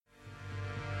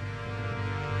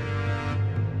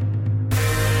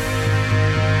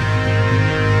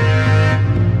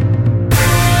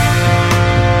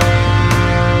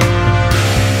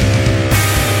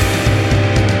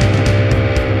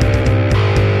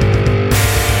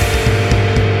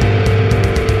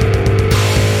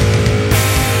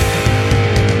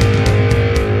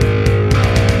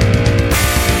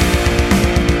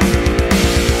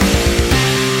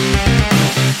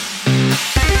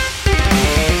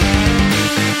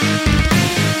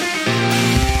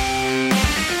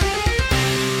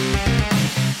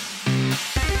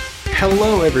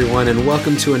Hello, everyone, and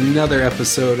welcome to another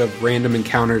episode of Random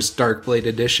Encounters Darkblade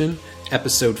Edition,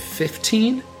 episode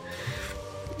 15.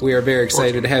 We are very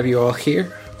excited 14. To have you all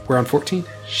here. We're on 14?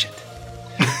 Shit.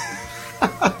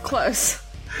 Close.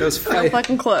 Those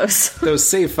fucking close. Those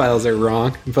save files are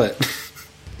wrong, but...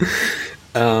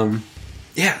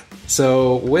 yeah.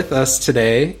 So, with us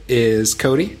today is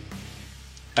Cody.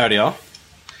 Howdy, y'all.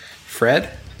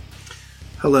 Fred.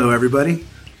 Hello, everybody.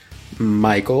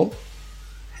 Michael.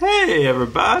 Hey,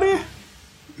 everybody.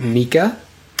 Mika.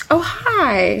 Oh,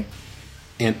 hi.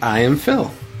 And I am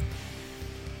Phil.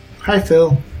 Hi,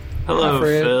 Phil. Hello, hi,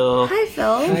 Phil. Hi,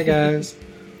 Phil. Hi, guys.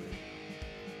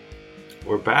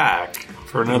 We're back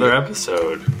for another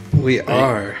episode. We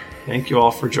are. Thank you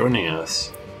all for joining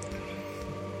us.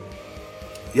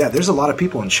 Yeah, there's a lot of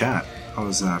people in chat. I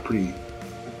was pretty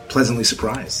pleasantly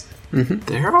surprised. Mm-hmm.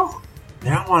 They all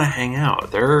want to hang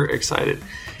out. They're excited.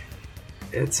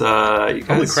 It's you guys.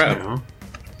 Holy crap!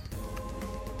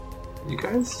 You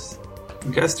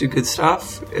guys do good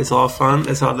stuff. It's all fun.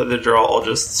 It's not that they're all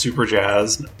just super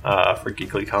jazzed for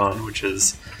GeeklyCon, which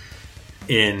is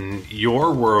in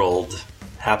your world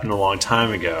happened a long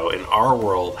time ago. In our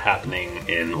world, happening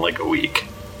in like a week.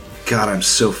 God, I'm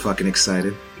so fucking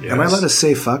excited. Yes. Am I allowed to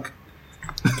say fuck?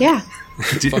 Yeah.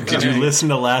 Did you listen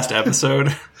to last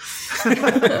episode?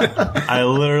 I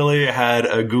literally had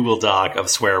a Google Doc of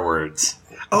swear words.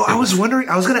 Oh, I was wondering.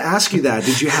 I was going to ask you that.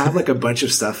 Did you have like a bunch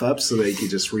of stuff up so that you could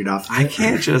just read off? I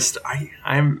can't just.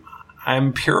 I'm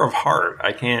pure of heart.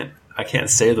 I can't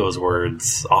say those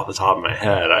words off the top of my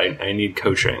head. I need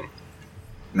coaching.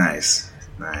 Nice.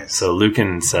 So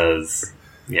Lucan says,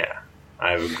 yeah,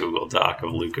 I have a Google Doc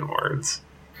of Lucan words.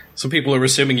 So people are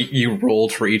assuming you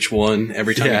rolled for each one.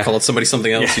 Every time you call it somebody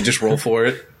something else, you just roll for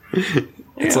it.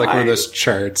 It's like one of those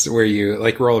charts where you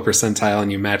like roll a percentile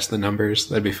and you match the numbers.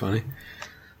 That'd be funny.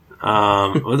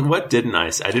 What didn't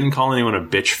I say? I didn't call anyone a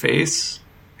bitch face.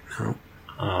 No.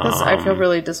 I feel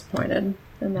really disappointed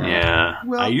in that. Yeah.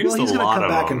 Well, I used he's a lot come of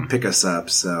back them. and pick us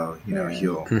up, so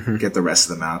he'll get the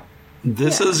rest of them out.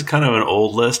 This is kind of an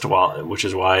old list, which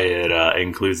is why it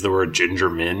includes the word ginger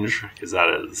minge, because that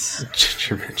is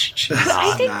ginger minge.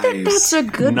 I think that's a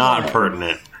good not one.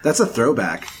 pertinent. That's a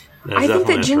throwback. I think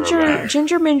that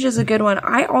ginger minge is a good one.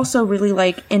 I also really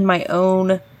like, in my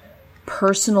own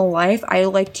personal life, I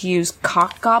like to use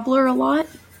cock gobbler a lot.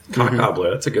 Cock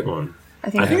gobbler, that's a good one. I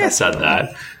think I said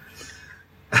that.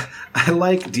 I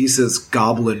like Deesa's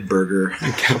Goblin Burger.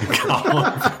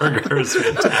 Goblin Burger is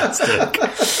fantastic.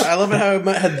 I love it how it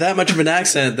had that much of an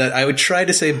accent that I would try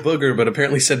to say booger, but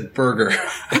apparently said burger.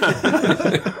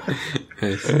 I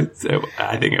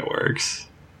think it works.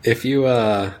 If you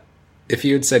had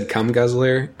said cum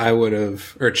guzzler, I would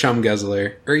have, or chum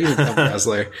guzzler, or even cum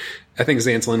guzzler, I think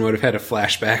Xantolin would have had a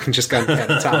flashback and just gone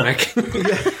catatonic.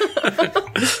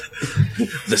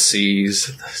 The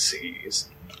seas.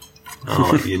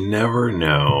 Oh, you never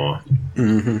know.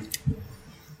 Mm-hmm.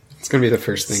 It's going to be the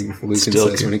first thing Lucan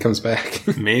says when he comes back.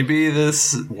 Maybe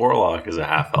this warlock is a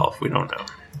half-elf. We don't know.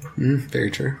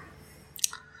 Very true.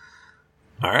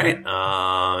 All right.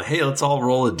 Hey, let's all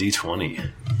roll a d20.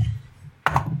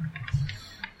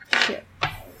 Shit.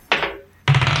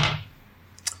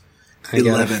 I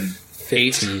 11.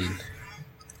 15.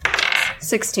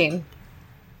 16.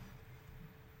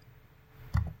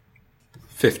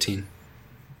 15.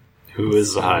 Who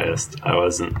is the highest? I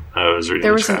was reading.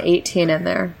 There was the an 18 in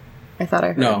there. I thought I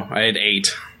heard. No, I had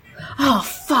 8. Oh,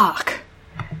 fuck.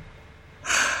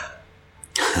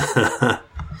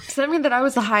 Does that mean that I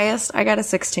was the highest? I got a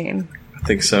 16. I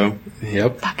think so.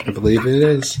 Yep, I believe it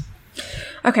is.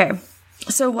 Okay,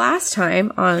 so last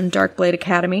time on Darkblade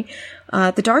Academy,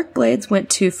 the Darkblades went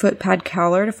to Footpad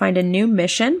Cowler to find a new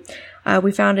mission.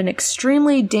 We found an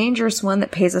extremely dangerous one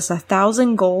that pays us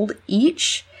 1,000 gold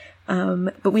each.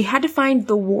 But we had to find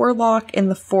the warlock in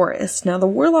the forest. Now, the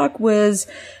warlock was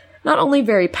not only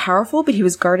very powerful, but he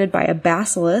was guarded by a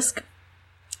basilisk.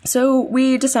 So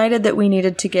we decided that we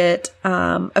needed to get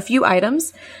a few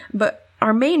items, but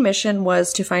our main mission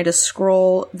was to find a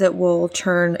scroll that will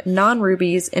turn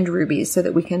non-rubies into rubies so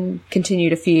that we can continue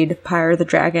to feed Pyre the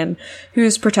dragon,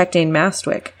 who's protecting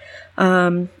Mastwick.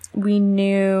 We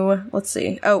knew,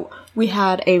 we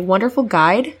had a wonderful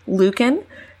guide, Lucan,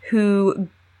 who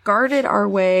guarded our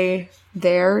way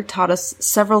there, taught us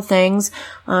several things.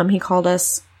 He called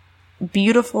us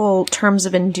beautiful terms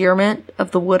of endearment of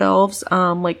the wood elves,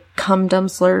 like cum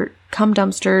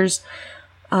dumpsters,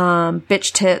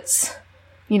 bitch tits,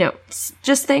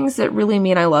 just things that really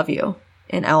mean I love you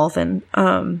in Elven.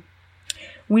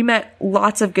 We met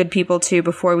lots of good people too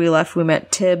before we left. We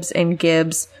met Tibbs and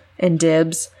Gibbs and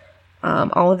Dibs.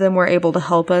 All of them were able to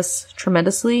help us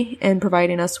tremendously in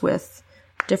providing us with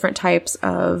different types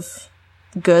of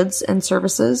goods and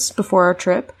services before our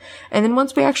trip. And then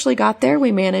once we actually got there,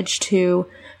 we managed to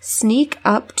sneak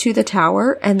up to the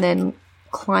tower and then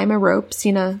climb a rope.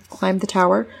 Sina climbed the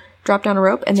tower, dropped down a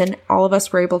rope, and then all of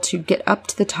us were able to get up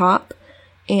to the top.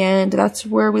 And that's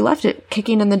where we left it,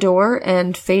 kicking in the door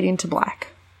and fading to black.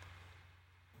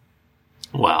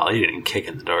 Well, you didn't kick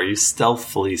in the door. You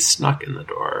stealthily snuck in the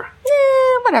door.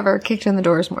 Whatever. Kicked in the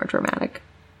door is more dramatic.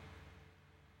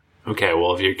 Okay,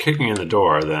 well, if you're kicking in the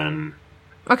door, then...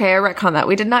 Okay, I retcon that.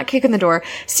 We did not kick in the door.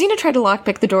 Sina tried to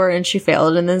lockpick the door and she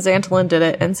failed, and then Xantolin did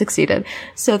it and succeeded.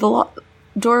 So the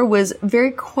door was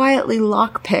very quietly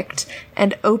lockpicked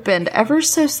and opened ever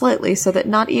so slightly so that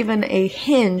not even a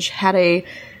hinge had a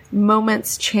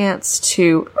moment's chance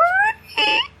to...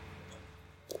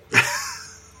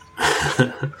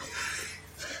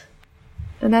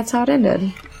 And that's how it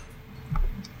ended.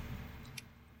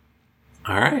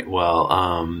 Alright,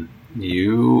 well,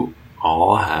 you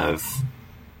all have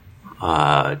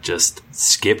just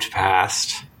skipped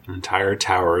past an entire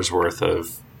tower's worth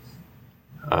of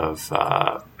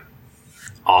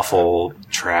awful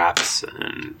traps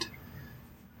and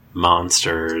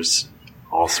monsters,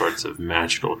 all sorts of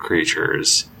magical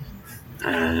creatures,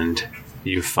 and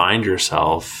you find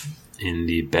yourself in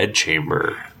the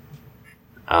bedchamber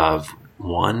of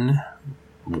one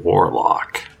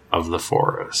warlock of the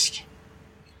forest.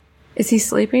 Is he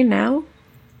sleeping now?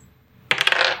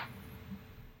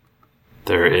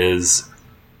 There is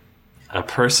a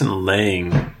person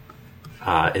laying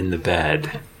in the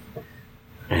bed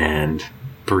and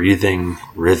breathing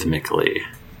rhythmically.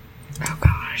 Oh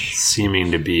gosh. Seeming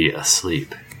to be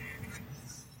asleep.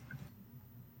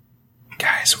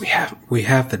 Guys, we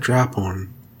have the drop on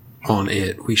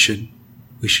it. We should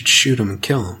shoot him and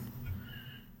kill him.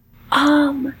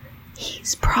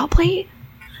 He's probably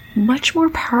much more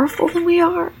powerful than we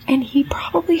are, and he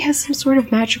probably has some sort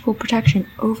of magical protection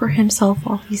over himself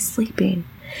while he's sleeping.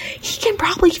 He can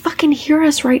probably fucking hear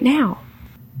us right now.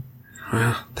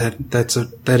 Well,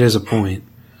 that is a point.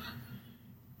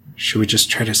 Should we just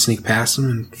try to sneak past him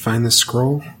and find the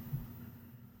scroll?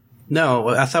 No,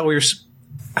 I thought we were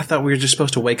just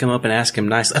supposed to wake him up and ask him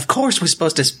nicely. Of course we're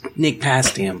supposed to sneak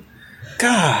past him.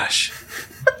 Gosh.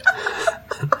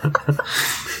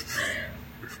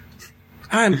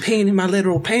 I'm peeing in my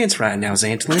literal pants right now,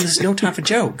 Xantolin. There's no time for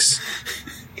jokes.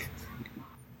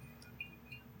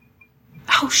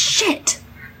 Oh, shit!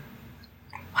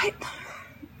 What?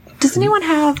 Does anyone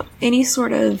have any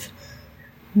sort of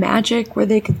magic where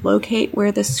they could locate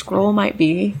where this scroll might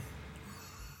be?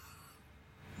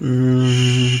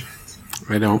 I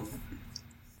don't.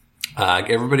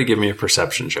 Everybody give me a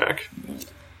perception check.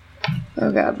 Oh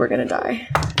god, we're gonna die.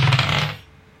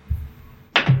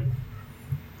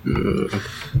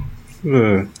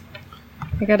 I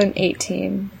got an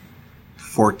 18.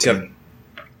 14.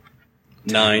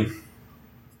 9.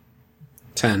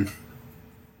 10.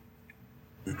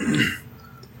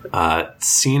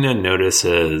 Sina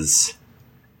notices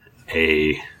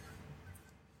a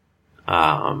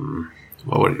what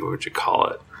would you call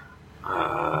it?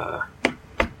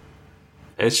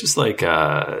 It's just like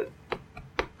oh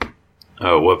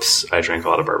whoops, I drank a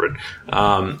lot of bourbon.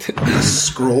 A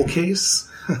scroll case?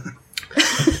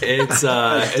 It's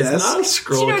not a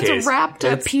scroll case. It's a wrapped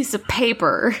up piece of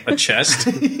paper. A chest?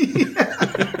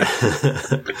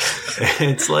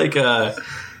 It's like a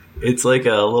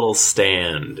little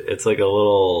stand. It's like a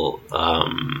little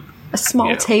a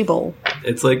small table.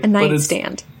 It's like a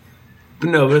nightstand.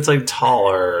 But it's like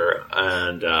taller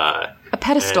and a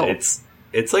pedestal. And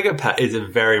it's like it's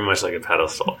very much like a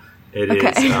pedestal. It is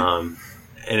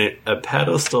a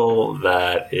pedestal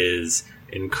that is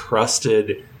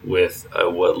encrusted with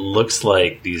what looks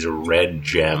like these red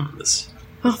gems.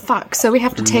 Oh fuck! So we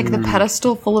have to take the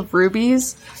pedestal full of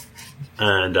rubies,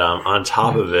 and on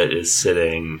top of it is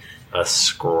sitting a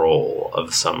scroll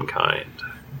of some kind.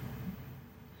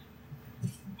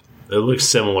 It looks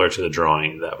similar to the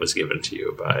drawing that was given to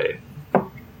you by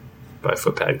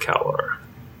Footpad Kalor.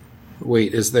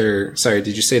 Wait, sorry,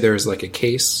 did you say there was like a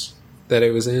case that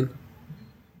it was in?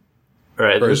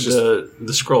 Right,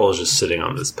 the scroll is just sitting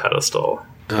on this pedestal.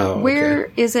 Oh, okay.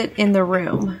 Where is it in the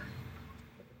room?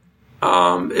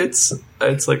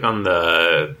 It's like on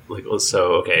the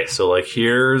so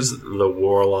here's the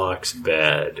warlock's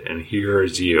bed and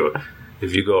here's you.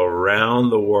 If you go around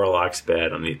the warlock's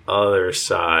bed, on the other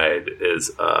side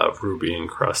is a ruby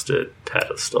encrusted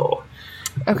pedestal.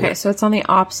 Okay, so it's on the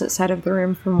opposite side of the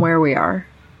room from where we are.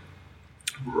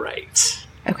 Right.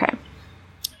 Okay.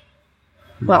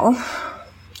 Well,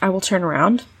 I will turn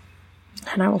around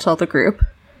and I will tell the group,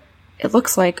 it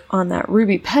looks like on that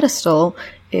ruby pedestal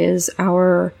is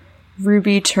our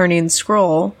ruby turning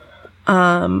scroll.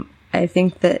 I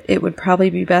think that it would probably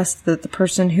be best that the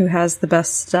person who has the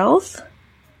best stealth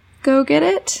go get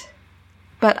it.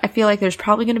 But I feel like there's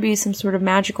probably going to be some sort of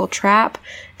magical trap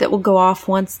that will go off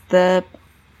once the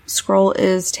scroll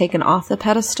is taken off the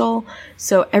pedestal.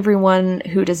 So everyone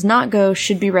who does not go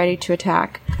should be ready to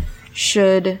attack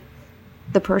should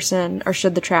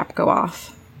the trap go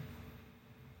off.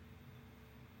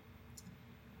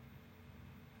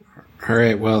 All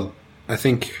right, well, I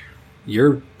think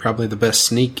you're probably the best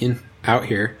sneaking out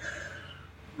here.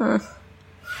 Okay,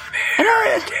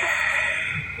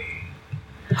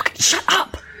 shut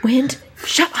up, Wind.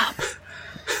 Shut up.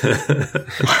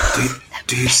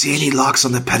 Do you see any locks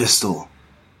on the pedestal?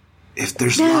 If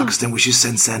there's locks, then we should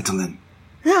send Santolin.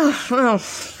 Oh.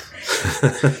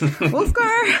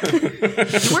 Wolfgar,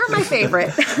 we're my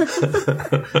favorite.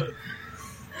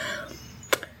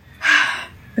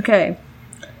 Okay.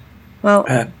 Well,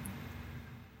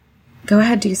 go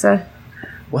ahead, Disa.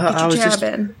 Well, Get your jab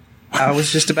in. I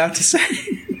was just about to say.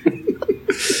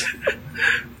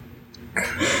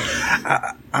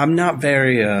 I'm not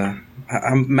very,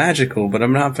 I'm magical, but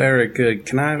I'm not very good.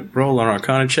 Can I roll an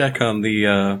Arcana check on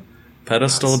the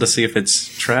pedestal to see if it's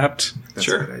trapped? That's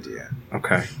a good idea.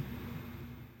 Okay.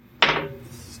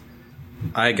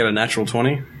 I get a natural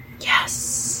 20.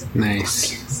 Yes.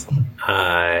 Nice.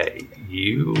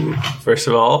 You, first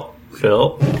of all,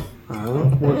 Phil.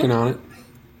 Working on it.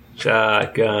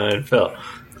 Shotgun Phil.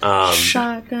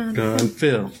 Shotgun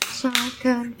Phil.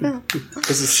 Shotgun Phil.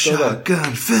 This is still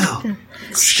Shotgun Phil.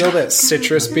 that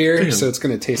citrus beer, so it's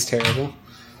going to taste terrible.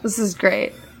 This is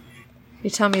great.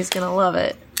 Your tummy's gonna love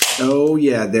it. Oh,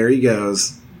 yeah, there he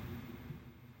goes.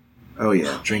 Oh,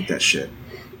 yeah, drink that shit.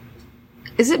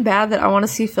 Is it bad that I want to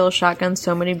see Phil shotgun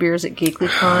so many beers at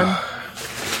GeeklyCon?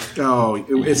 Oh,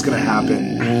 it's gonna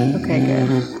happen. Okay,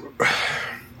 good.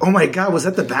 Oh my god, was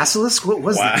that the basilisk? What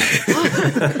was that?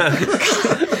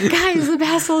 Guys, the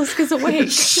basilisk is awake.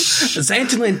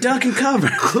 Xantolin, duck and cover.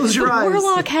 Close your eyes.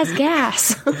 Warlock has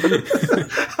gas.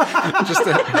 Just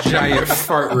a giant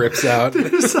fart rips out.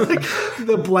 It's like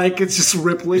the blankets just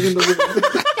rippling in the wind.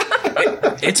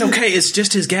 It's okay, it's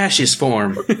just his gaseous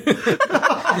form.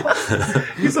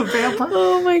 He's a vampire.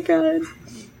 Oh my god.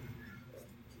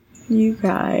 You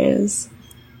guys.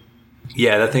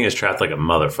 Yeah, that thing is trapped like a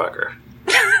motherfucker.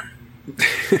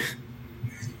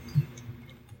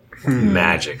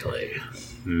 Magically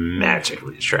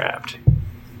trapped.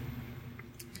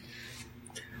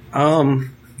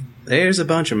 There's a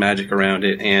bunch of magic around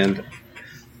it, and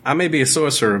I may be a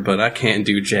sorcerer, but I can't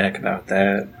do jack about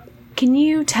that. Can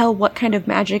you tell what kind of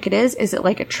magic it is? Is it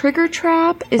like a trigger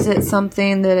trap? Is it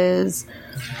something that is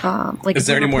like? Is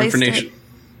there any more information?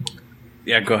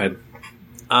 Yeah, go ahead.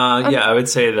 Yeah, I would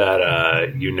say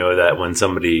that you know that when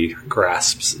somebody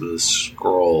grasps the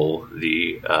scroll,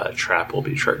 the trap will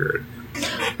be triggered.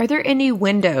 Are there any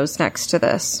windows next to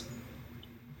this?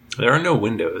 There are no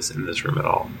windows in this room at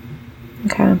all.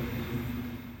 Okay.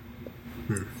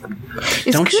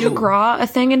 Is Don't coup de you- grace a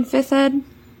thing in 5th Ed?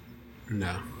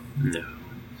 No. No.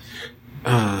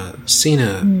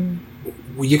 Cena,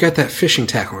 well, you got that fishing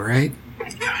tackle, right?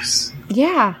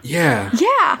 Yeah. Yeah.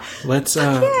 Yeah. Let's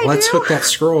I let's do. hook that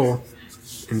scroll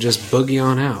and just boogie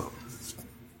on out.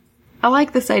 I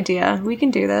like this idea. We can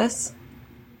do this.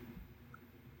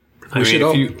 I mean,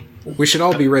 if you We should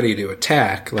all be ready to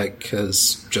attack,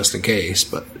 cause just in case.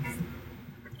 But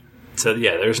so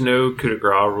yeah, there's no coup de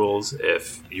grace rules.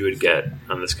 If you would get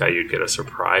on this guy, you'd get a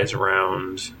surprise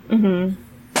round, and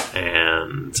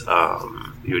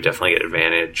you would definitely get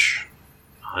advantage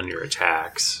on your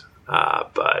attacks.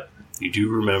 But you do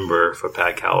remember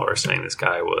Footpad Calor saying this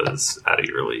guy was out of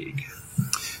your league.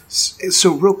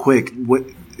 So real quick, what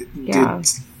Yeah.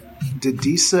 did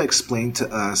Disa explain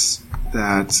to us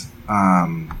that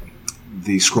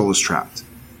the scroll is trapped?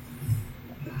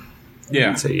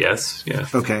 Yeah. I'd say yes. Yeah.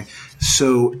 Okay.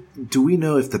 So do we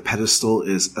know if the pedestal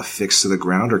is affixed to the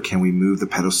ground, or can we move the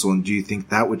pedestal? And do you think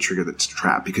that would trigger the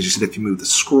trap? Because you said if you move the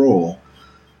scroll,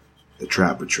 the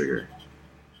trap would trigger.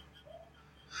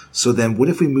 So then what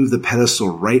if we move the pedestal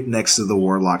right next to the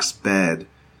warlock's bed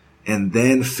and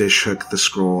then fishhook the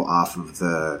scroll off of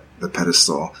the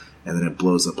pedestal and then it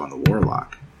blows up on the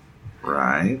warlock?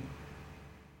 Right?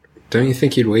 don't you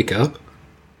think you'd wake up?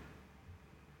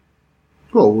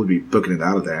 Well, we'll be booking it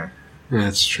out of there.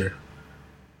 That's true.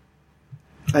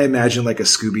 I imagine like a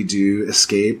Scooby-Doo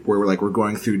escape where we're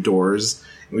going through doors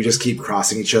and we just keep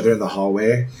crossing each other in the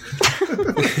hallway.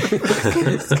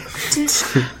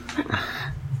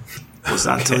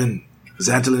 Xantolin,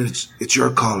 Xantolin, it's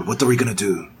your call. What are we gonna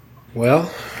do?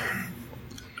 Well,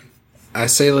 I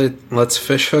say let's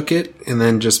fish hook it and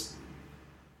then just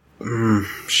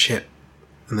shit,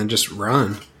 and then just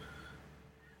run.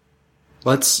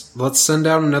 Let's send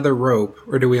out another rope,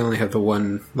 or do we only have the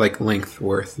one length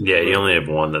worth? Yeah, you only have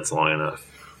one that's long enough.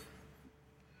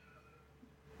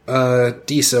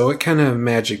 Disa, what kind of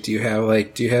magic do you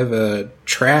have? Do you have a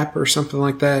trap or something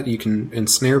like that? You can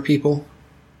ensnare people?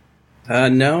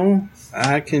 No.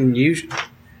 I can use...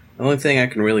 The only thing I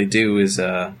can really do is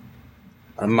a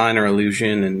minor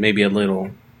illusion and maybe a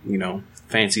little,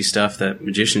 fancy stuff that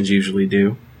magicians usually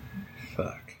do.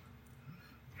 Fuck.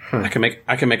 Huh.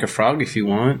 I can make a frog if you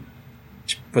want.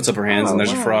 She puts up her hands and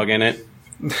there's a frog in it.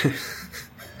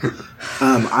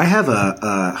 I have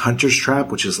a hunter's trap,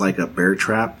 which is like a bear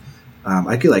trap.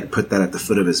 I could put that at the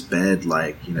foot of his bed,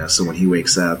 so when he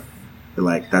wakes up,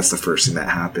 that's the first thing that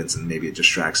happens, and maybe it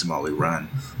distracts him while we run.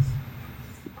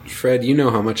 Fred, you know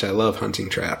how much I love hunting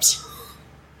traps.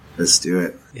 Let's do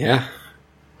it. Yeah.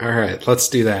 All right, let's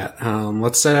do that.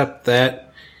 Let's set up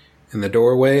that in the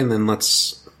doorway, and then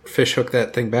let's fish hook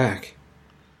that thing back.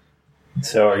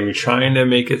 So are you trying to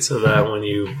make it so that when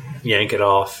you yank it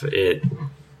off, it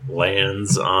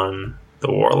lands on the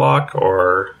warlock,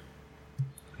 or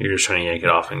you're just trying to yank it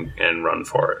off and run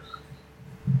for it?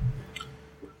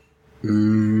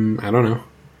 I don't know.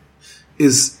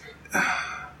 Is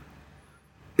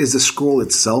the scroll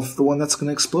itself the one that's going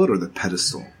to explode, or the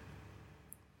pedestal?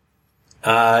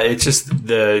 It's just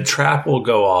the trap will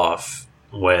go off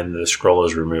when the scroll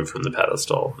is removed from the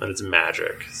pedestal, and it's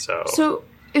magic. So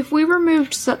if we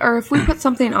removed, or if we put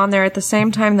something on there at the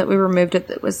same time that we removed it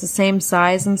that was the same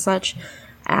size and such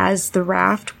as the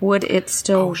raft, would it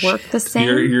still work the same?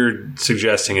 You're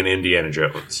suggesting an Indiana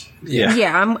Jones. Yeah.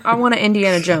 Yeah, I want an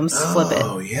Indiana Jones flip it.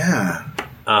 Oh, yeah.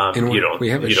 You don't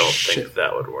think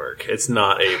that would work. It's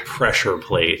not a pressure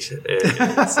plate.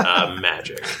 It's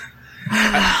magic.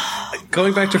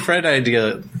 Going back to Fred's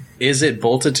idea, is it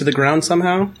bolted to the ground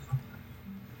somehow?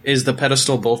 Is the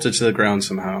pedestal bolted to the ground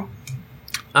somehow?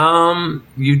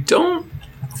 You don't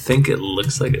think it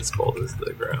looks like it's bolted to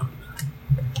the ground.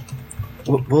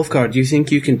 Wolfgar, do you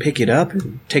think you can pick it up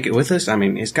and take it with us? I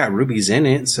mean, it's got rubies in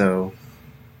it, so...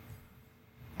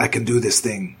 I can do this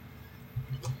thing.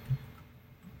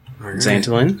 Right.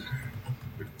 Xantolin?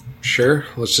 Sure,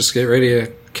 let's just get ready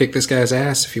to kick this guy's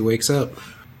ass if he wakes up.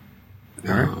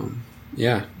 All right.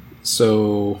 Yeah,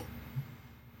 so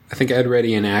I think I'd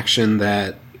ready an action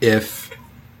that if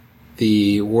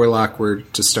the warlock were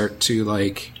to start to,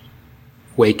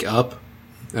 wake up,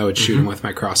 I would shoot him with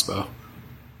my crossbow.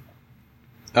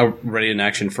 Ready in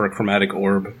action for a chromatic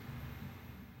orb.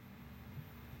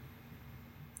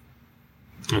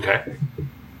 Okay.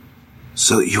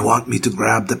 So you want me to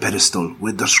grab the pedestal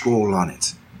with the scroll on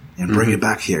it and bring it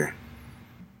back here?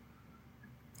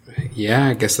 Yeah,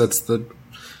 I guess let's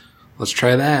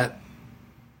try that.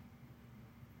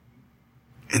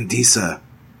 And Disa,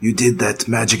 you did that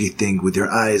magic-y thing with your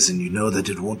eyes, and you know that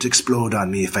it won't explode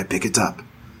on me if I pick it up.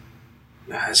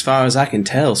 As far as I can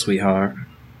tell, sweetheart.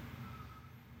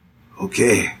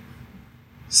 Okay.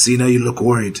 Sina, you look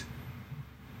worried.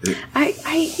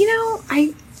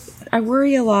 I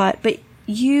worry a lot, but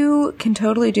you can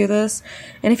totally do this.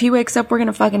 And if he wakes up, we're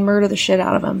gonna fucking murder the shit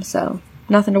out of him. So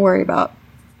nothing to worry about.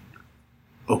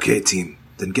 Okay, team.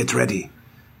 Then get ready.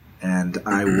 And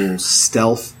I will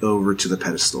stealth over to the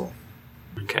pedestal.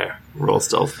 Okay. Roll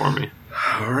stealth for me.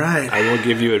 All right. I will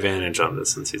give you advantage on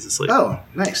this since he's asleep. Oh,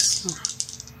 nice.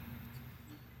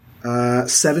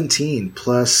 17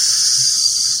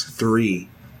 plus 3.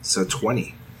 So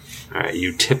 20. All right.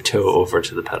 You tiptoe over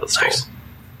to the pedestal. Nice.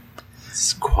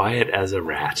 It's quiet as a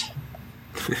rat.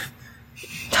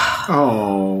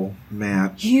 Oh,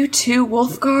 man. You too,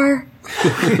 Wolfgar?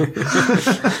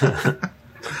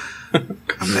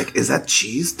 I'm like, is that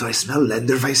cheese? Do I smell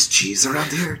Lenderweiss cheese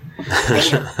around here?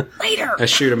 Later. I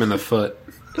shoot him in the foot.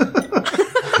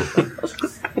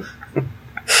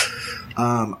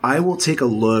 I will take a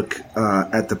look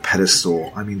at the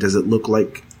pedestal. I mean, does it look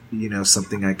like,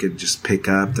 something I could just pick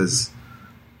up?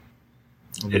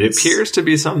 It appears to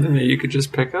be something that you could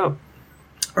just pick up.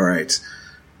 All right.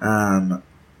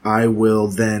 I will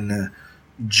then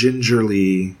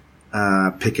gingerly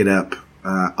pick it up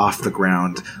off the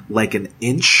ground like an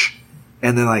inch,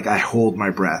 and then I hold my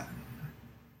breath.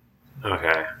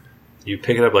 Okay. You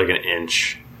pick it up like an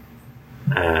inch,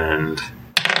 and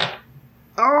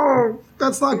oh,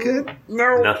 that's not good.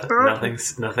 No, nothing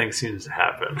seems to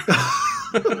happen.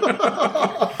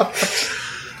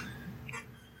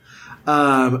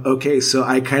 Okay, so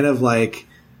I kind of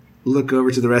look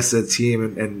over to the rest of the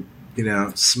team and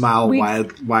smile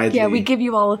widely. Yeah, we give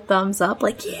you all a thumbs up.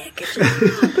 Like, yeah, good job.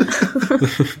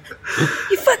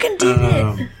 You fucking did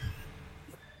it.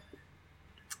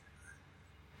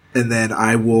 And then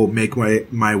I will make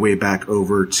my way back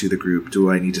over to the group.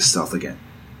 Do I need to stealth again?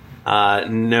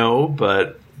 No,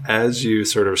 but as you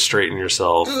sort of straighten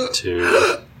yourself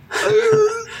to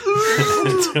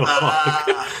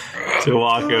to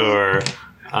walk over,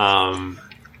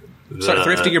 Sorry,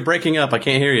 Thrifty, you're breaking up. I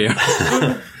can't hear you.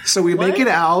 So we make it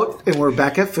out, and we're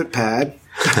back at Footpad.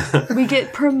 We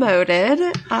get promoted.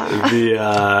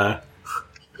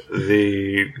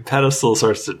 the pedestal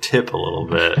starts to tip a little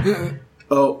bit.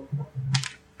 Oh,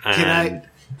 And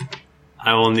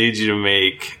I will need you to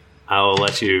make. I will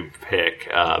let you pick,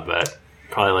 but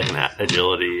probably like an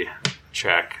agility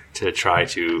check to try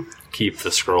to keep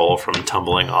the scroll from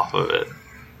tumbling off of it.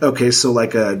 Okay, so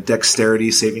like a dexterity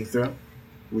saving throw.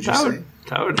 Would you say?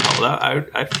 That would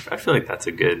help. I feel like that's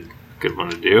a good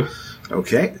one to do.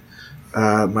 Okay,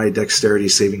 my dexterity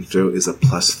saving throw is a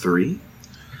 +3.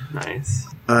 Nice.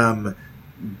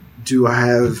 Do I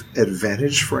have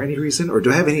advantage for any reason, or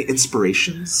do I have any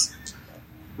inspirations?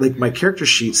 Like, my character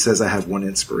sheet says I have 1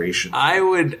 inspiration.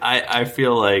 I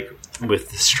feel like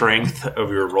with the strength of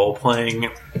your role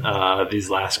playing these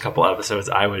last couple episodes,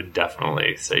 I would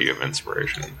definitely say you have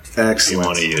inspiration. Excellent. If you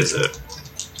want to use it.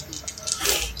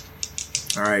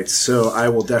 All right, so I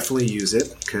will definitely use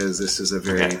it because this is a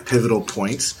very pivotal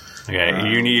point. Okay,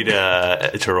 you need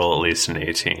to roll at least an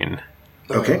 18.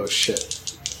 Okay. Oh,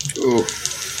 shit. Ooh.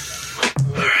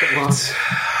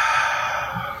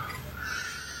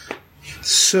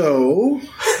 So,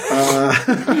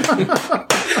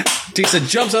 Tisa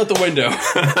jumps out the window.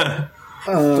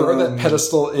 Throw that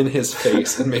pedestal in his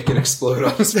face and make it explode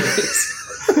on his face.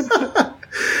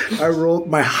 I rolled,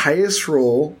 my highest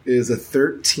roll is a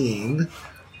 13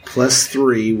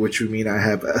 +3, which would mean I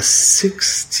have a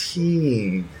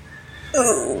 16.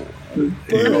 Oh.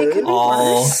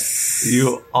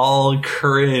 You all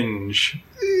cringe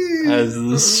as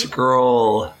the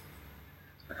scroll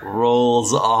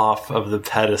rolls off of the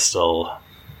pedestal.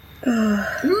 And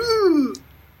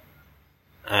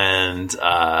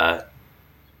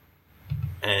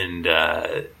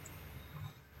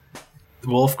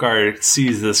Wolfgar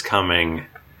sees this coming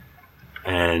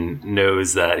and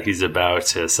knows that he's about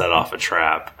to set off a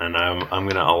trap, and I'm going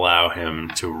to allow him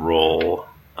to roll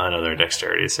another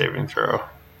dexterity saving throw.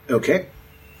 Okay.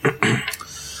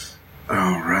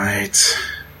 All right.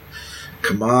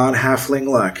 Come on, halfling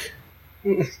luck.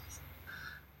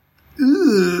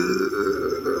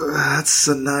 Ooh, that's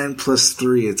a 9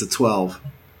 +3. It's a 12.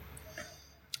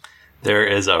 There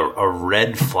is a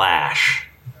red flash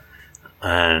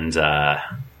and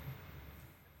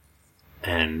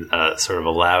sort of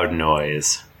a loud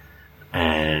noise,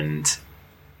 and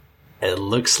it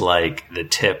looks like the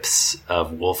tips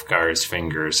of Wolfgar's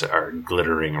fingers are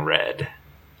glittering red.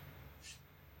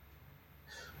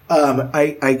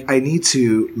 I need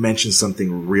to mention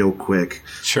something real quick.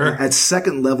 Sure. At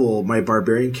second level, my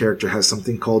barbarian character has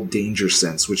something called Danger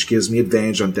Sense, which gives me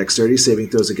advantage on dexterity saving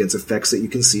throws against effects that you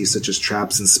can see, such as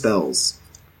traps and spells.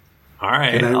 All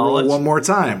right. And I roll one more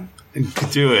time.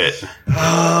 Do it.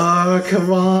 Oh,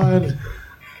 come on.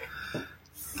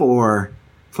 4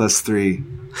 +3.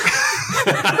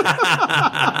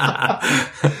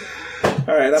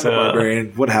 All right, I'm a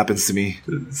barbarian. What happens to me?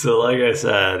 So, like I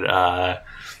said,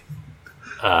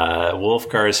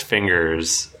 Wolfgar's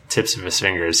fingers, tips of his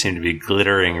fingers, seem to be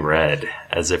glittering red,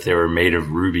 as if they were made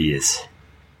of rubies.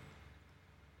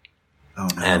 Oh,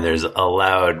 no. And there's a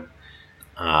loud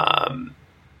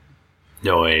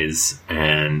noise,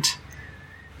 and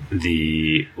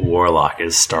the warlock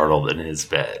is startled in his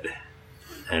bed.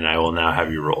 And I will now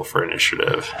have you roll for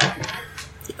initiative.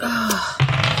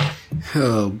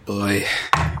 Oh, boy.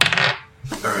 All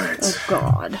right. Oh,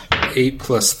 God. 8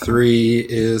 +3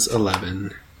 is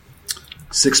 11.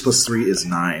 6 +3 is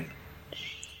 9.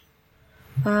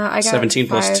 I got 17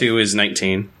 5. + 2 is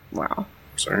 19. Wow.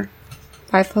 Sorry.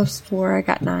 5 + 4, I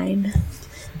got 9.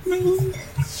 9.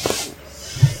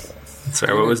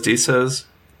 Sorry, what was Disa's?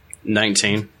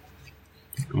 19.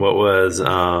 What was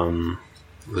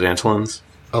Xantalin's?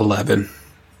 11.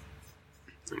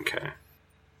 Okay.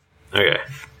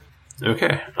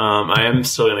 I am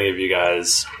still going to give you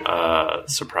guys a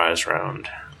surprise round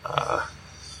All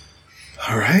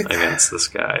right. against this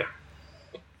guy.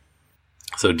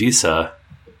 So, Disa,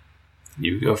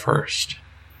 you go first.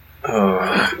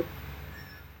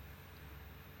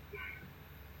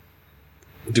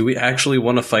 Do we actually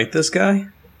want to fight this guy?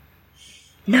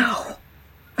 No.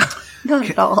 Not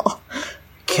at all.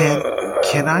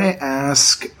 Can I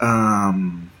ask,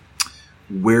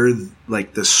 where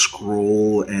like the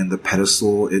scroll and the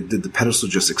pedestal, did the pedestal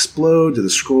just explode? Did the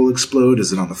scroll explode?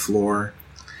 Is it on the floor?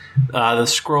 The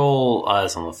scroll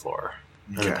is on the floor.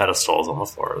 And Okay. the pedestal is on the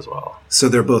floor as well. So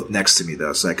they're both next to me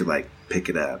though, so I could like pick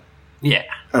it up. Yeah.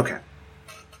 Okay.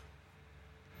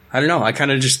 I don't know. I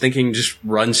kind of just thinking, just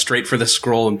run straight for the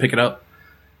scroll and pick it up.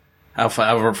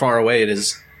 However far away it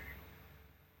is.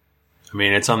 I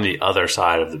mean, it's on the other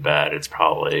side of the bed. It's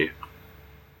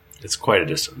quite a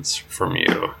distance from you.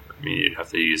 I mean, you'd have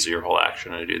to use your whole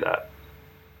action to do that.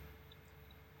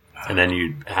 And then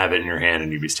you'd have it in your hand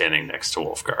and you'd be standing next to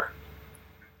Wolfgar.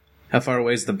 How far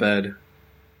away is the bed?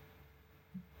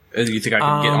 Do you think I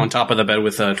can get on top of the bed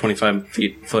with 25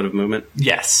 foot of movement?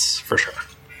 Yes, for sure.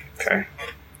 Okay.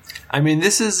 I mean,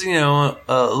 this is,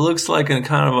 looks like a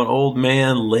kind of an old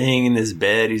man laying in his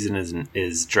bed. He's in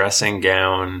his dressing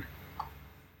gown.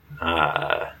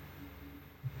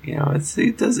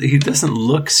 He doesn't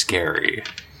look scary.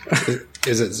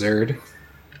 Is it Zerd?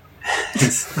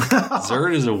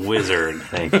 Zerd is a wizard.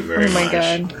 Thank you very much. Oh my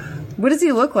god. What does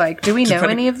he look like? Do we know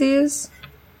any of these?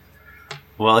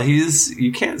 Well,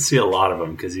 you can't see a lot of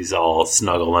him because he's all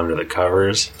snuggled under the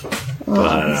covers.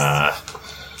 But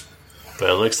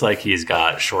it looks like he's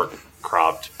got short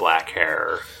cropped black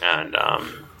hair and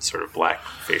sort of black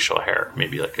facial hair,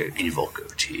 maybe like an evil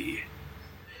goatee.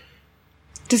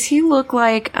 Does he look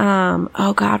like,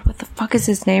 oh god, what the fuck is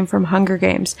his name from Hunger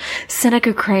Games?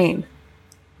 Seneca Crane.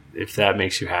 If that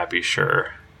makes you happy,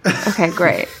 sure. Okay,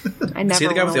 great. I never See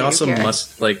the guy with the will awesome leave here.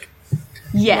 mustache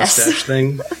Yes.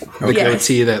 thing? The Yes.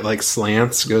 goatee that like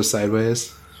slants, goes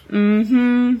sideways.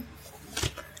 I'll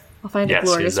find Yes, a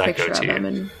glorious he's that picture of goatee. him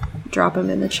and drop him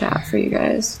in the chat for you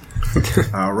guys.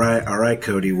 All right,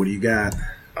 Cody. What do you got?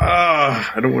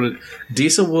 I don't want to.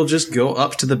 Diesel will just go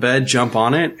up to the bed, jump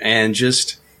on it, and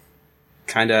just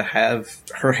kind of have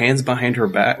her hands behind her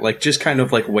back, like just kind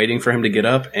of like waiting for him to get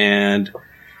up. And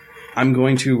I'm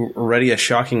going to ready a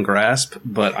shocking grasp,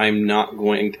 but I'm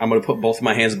going to put both of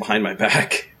my hands behind my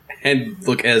back and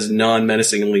look as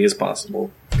non-menacingly as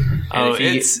possible. Oh,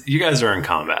 if you guys are in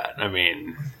combat. I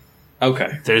mean,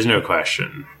 Okay. there's no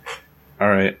question. All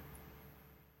right.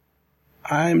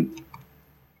 I'm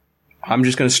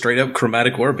just going to straight up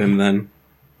chromatic orb him then.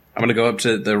 I'm going to go up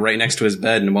to the right next to his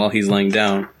bed, and while he's laying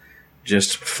down,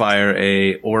 just fire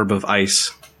a orb of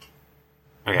ice.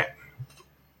 Okay.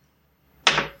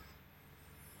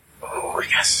 Oh,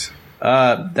 yes.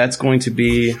 That's going to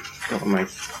be...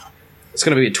 It's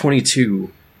going to be a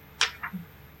 22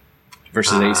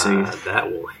 versus AC. That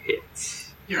will hit.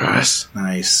 Yes.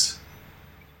 Nice.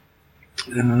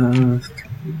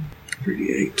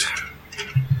 38.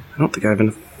 I don't think I have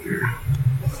enough here.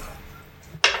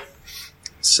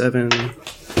 7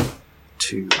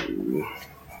 to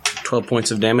 12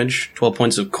 points of damage. 12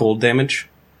 points of cold damage.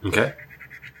 Okay.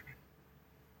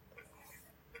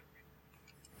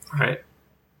 All right.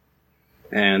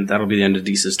 And that'll be the end of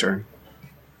Deesa's turn.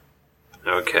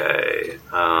 Okay.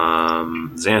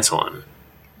 Xantolin.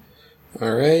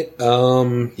 All right.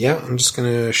 Yeah, I'm just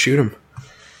gonna shoot him.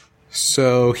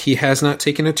 So he has not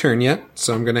taken a turn yet,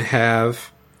 so I'm gonna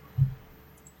have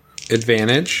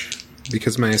advantage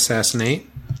because my assassinate.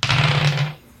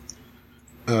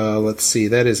 Let's see,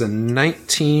 that is a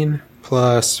 19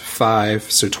 plus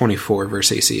 5, so 24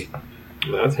 versus AC.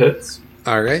 That hits.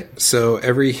 All right, so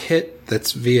every hit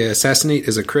that's via assassinate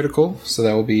is a critical, so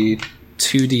that will be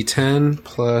 2d10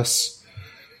 plus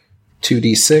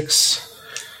 2d6.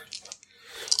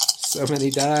 So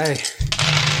many die.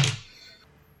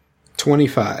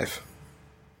 25.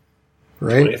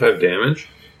 Right? 25 damage?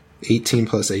 18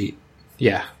 plus 8.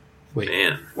 Yeah. Wait.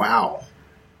 Man. Wow.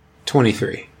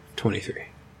 23. 23.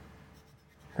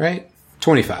 Right?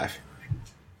 25.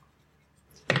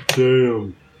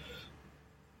 Damn.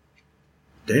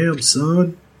 Damn,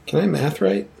 son. Can I math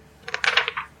right?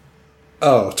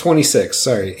 Oh, 26.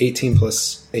 Sorry. 18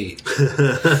 plus 8.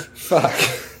 Fuck.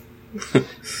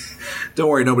 Don't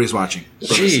worry, nobody's watching.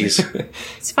 Jeez.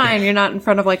 It's fine. You're not in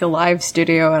front of like a live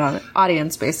studio and an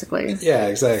audience, basically. Yeah,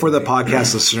 exactly. For the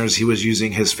podcast listeners, he was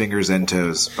using his fingers and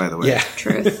toes, by the way. Yeah.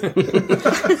 Truth.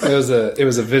 It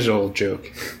was a visual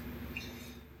joke.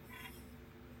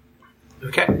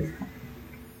 Okay.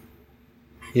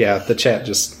 Yeah, the chat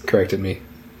just corrected me.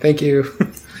 Thank you.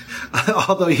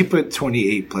 Although he put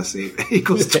 28 plus 8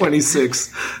 equals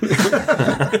 26.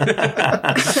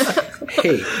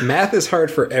 Hey, math is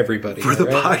hard for everybody. For the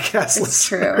right? podcast It's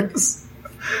true. listeners.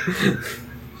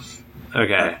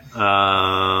 Okay.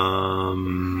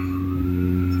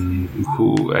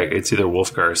 It's either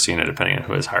Wolfgar or Cena, depending on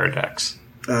who has higher decks.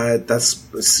 I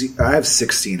have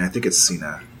 16. I think it's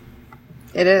Cena.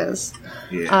 It is.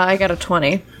 Yeah. I got a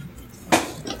 20.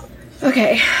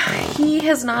 Okay, he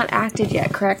has not acted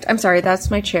yet, correct? I'm sorry, that's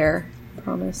my chair.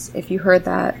 Promise. If you heard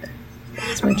that,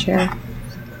 it's my chair.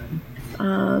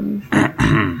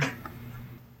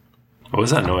 What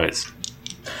was that noise?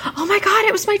 Oh my god,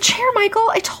 it was my chair, Michael!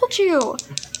 I told you!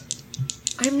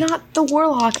 I'm not the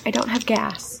warlock. I don't have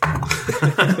gas.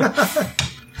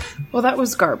 Well, that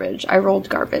was garbage. I rolled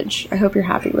garbage. I hope you're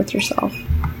happy with yourself.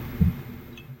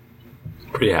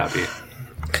 Pretty happy.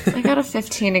 I got a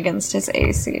 15 against his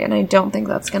AC, and I don't think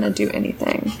that's going to do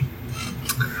anything.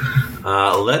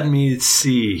 Let me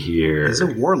see here. He's a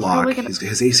warlock. Gonna...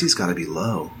 His AC's got to be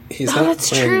low. That's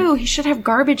true. He should have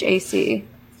garbage AC.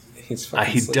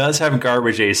 He does have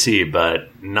garbage AC, but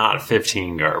not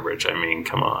 15 garbage. I mean,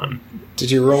 come on.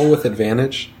 Did you roll with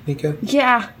advantage, Nika?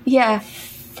 Yeah.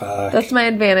 Fuck. That's my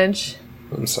advantage.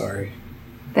 I'm sorry.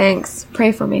 Thanks.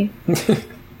 Pray for me.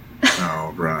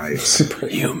 All right.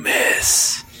 You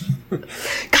miss.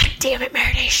 God damn it,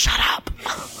 Mary, shut up.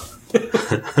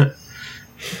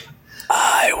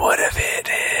 I would have hit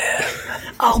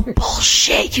him. Oh,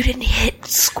 bullshit. You didn't hit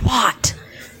squat.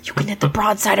 You can hit the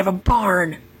broadside of a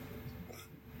barn.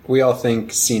 We all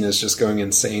think Cena's just going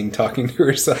insane talking to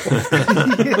herself.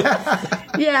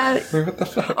 Yeah. What the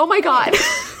fuck? Oh my god.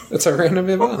 That's a random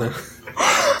Ivana.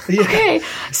 Okay,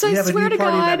 so I swear to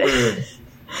God,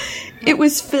 it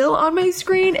was Phil on my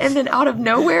screen, and then out of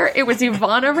nowhere, it was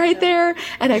Ivana right there,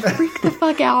 and I freaked the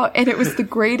fuck out, and it was the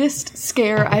greatest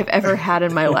scare I've ever had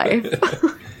in my life.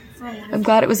 I'm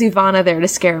glad it was Ivana there to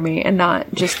scare me, and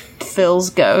not just Phil's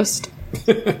ghost.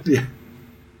 Yeah.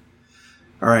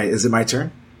 All right, is it my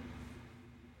turn?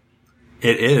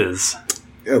 It is.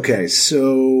 Okay,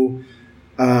 so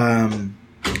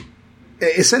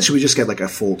essentially we just get like a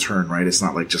full turn, right? It's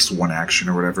not like just one action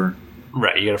or whatever.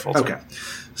 Right, you get a full turn. Okay.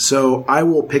 So I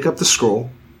will pick up the scroll.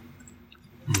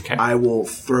 Okay. I will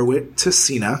throw it to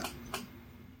Cena.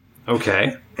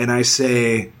 Okay. And I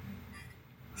say,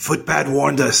 Footpad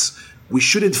warned us. We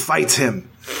shouldn't fight him.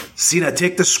 Cena,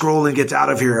 take the scroll and get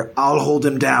out of here. I'll hold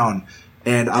him down.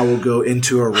 And I will go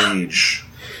into a rage.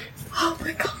 Oh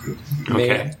my god.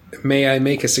 Okay. May I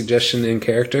make a suggestion in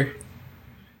character?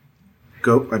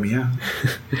 Go. I mean, yeah.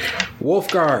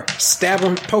 Wolfgar, stab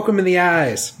him, poke him in the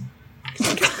eyes.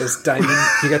 You got those diamond,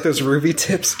 you got those ruby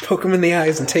tips, poke him in the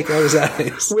eyes and take out his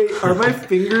eyes. Wait, are my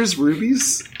fingers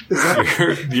rubies? Is that,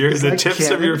 the tips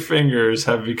canon? of your fingers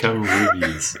have become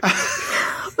rubies.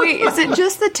 Wait, is it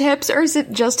just the tips or is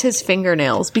it just his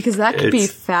fingernails? Because that could be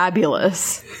It's-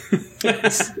 fabulous.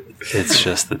 It's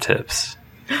just the tips.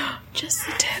 Just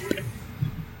the tip.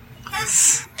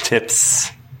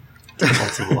 Tips.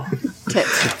 Multiple.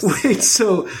 Tips. Wait,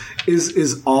 so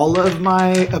is all of my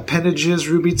appendages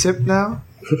ruby tip now?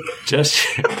 just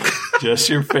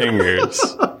your fingers.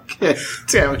 Okay,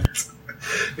 damn it.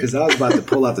 Because I was about to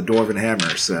pull out the dwarven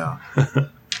hammer, so.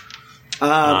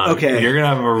 Okay. You're going to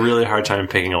have a really hard time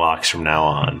picking locks from now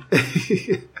on.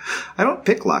 I don't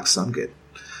pick locks, so I'm good.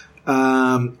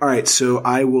 All right, so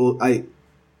I will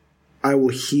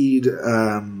heed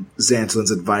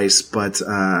Xantalin's advice, but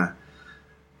I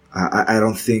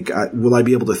don't think will I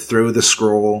be able to throw the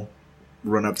scroll,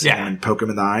 run up to him, and poke him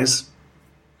in the eyes?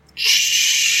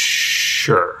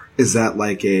 Sure. Is that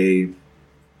like a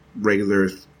regular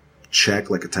check,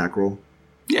 like attack roll?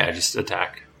 Yeah, just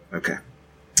attack. Okay.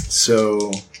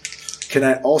 So, can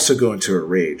I also go into a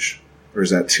rage, or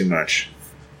is that too much?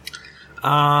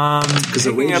 Because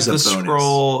the rage up is a the bonus.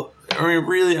 scroll. I mean,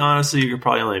 really, honestly, you could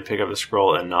probably only pick up the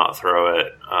scroll and not throw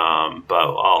it.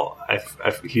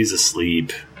 But he's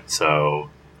asleep, so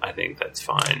I think that's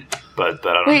fine. But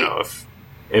I don't know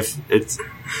if it's.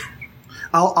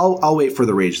 I'll wait for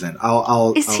the rage then.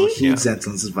 I'll Is he- heed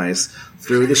Xantalin's advice,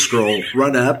 throw the scroll,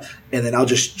 run up, and then I'll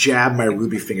just jab my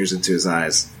ruby fingers into his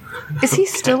eyes. Is he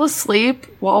still asleep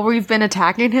while we've been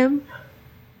attacking him?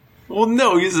 Well,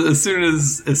 no. He's as soon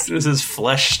as his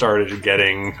flesh started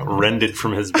getting rended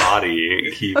from his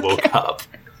body, he woke up.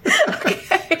 Okay.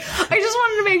 I just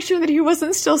wanted to make sure that he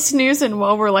wasn't still snoozing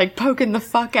while we're like poking the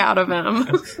fuck out of him.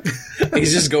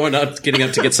 He's just getting up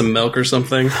to get some milk or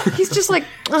something. He's just like,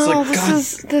 oh, like,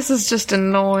 this is just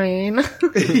annoying.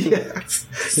 Yes.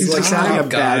 He's like having a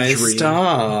bad dream.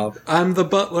 Stop. I'm the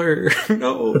butler.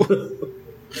 No.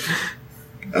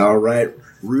 All right,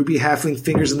 ruby halfling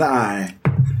fingers in the eye,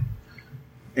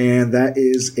 and that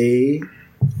is a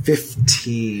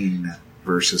 15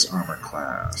 versus armor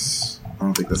class. I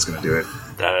don't think that's going to do it.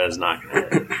 That is not going to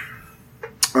hit.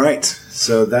 All right,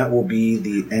 so that will be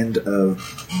the end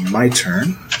of my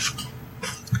turn.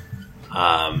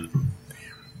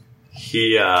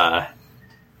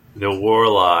 The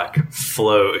warlock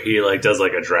float. He like does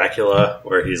like a Dracula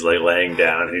where he's like laying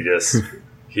down.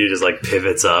 he just like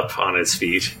pivots up on his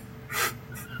feet,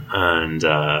 and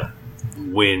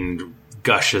wind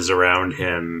gushes around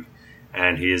him,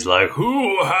 and he's like,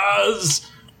 "Who has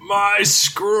my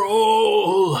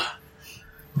scroll?"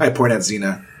 I point at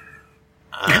Xena.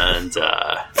 And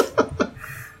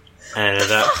at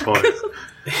that point,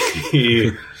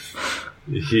 he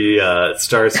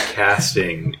starts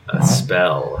casting a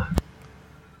spell.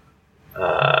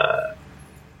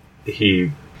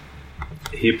 He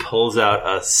pulls out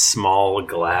a small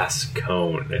glass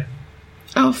cone,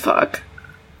 Oh, fuck.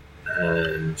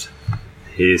 and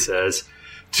he says,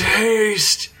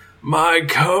 "Taste my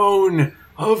cone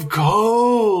of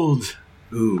cold."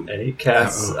 Ooh. And he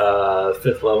casts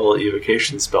 5th level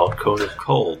evocation spell, Cone of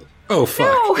Cold. Oh, fuck.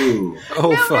 No. Ooh.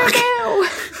 Oh, fuck.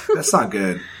 No. That's not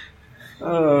good.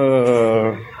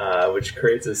 Which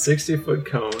creates a 60-foot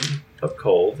cone of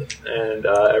cold, and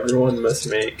everyone must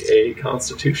make a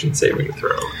Constitution saving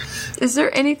throw. Is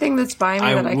there anything that's by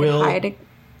me that I can hide?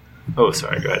 Oh,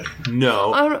 sorry, go ahead.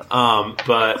 No,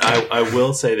 but I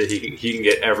will say that he can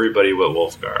get everybody but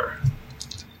Wolfgar,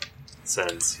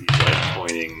 since he's like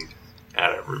pointing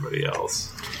at everybody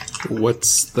else.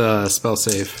 What's the spell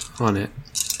save on it?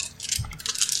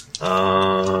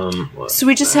 So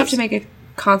we just have to make a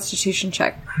Constitution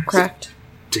check, correct?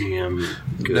 Damn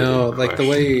good No, like the question.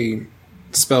 way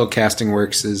spell casting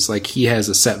works is like he has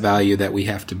a set value that we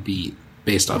have to beat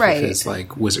based off Right. of his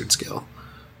like wizard skill.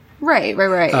 Right.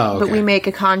 Oh, But okay. we make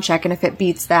a con check, and if it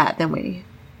beats that, then we...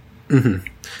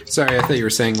 Sorry, I thought you were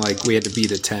saying like we had to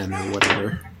beat a 10 or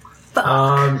whatever.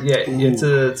 Yeah,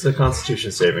 it's a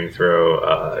Constitution saving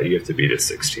throw. You have to beat a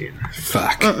 16.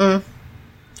 Fuck. I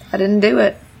didn't do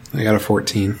it. I got a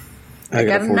 14. I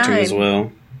got a 14 as 9.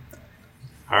 well.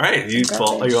 All right, you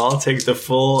all take the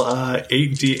full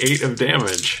 8d8 of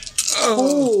damage.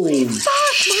 Holy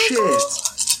shit.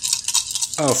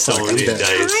 Oh, So fuck, I'm many dead.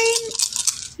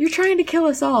 dice. You're trying to kill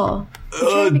us all.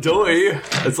 Doy.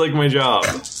 That's like my job.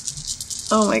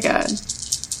 Oh my god.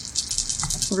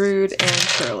 Rude and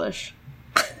churlish.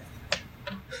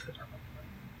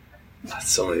 That's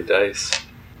so many dice.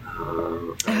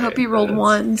 I hope you rolled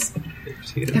ones.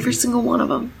 Every single one of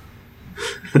them.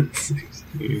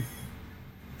 16.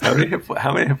 How many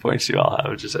hit points do you all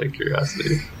have? Just out of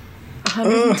curiosity.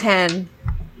 110.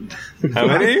 How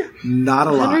many? Not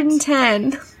a lot.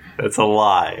 110. That's a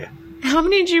lie. How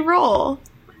many did you roll?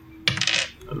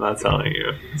 I'm not telling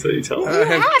you. So you tell me. I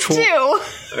have Had to.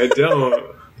 I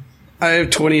don't. I have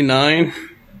 29.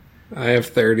 I have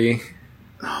 30.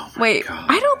 Wait,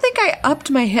 I don't think I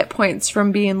upped my hit points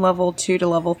from being level 2 to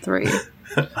level 3.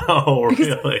 Oh,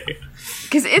 really?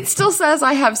 Because it still says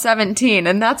I have 17,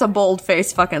 and that's a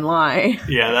bold-faced fucking lie.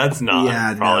 Yeah, that's not.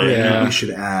 Yeah, probably. no, Yeah. we should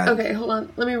add. Okay, hold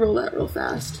on. Let me roll that real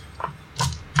fast.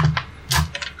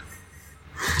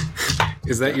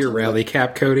 Is that your rally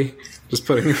cap, Cody? Just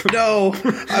putting. No,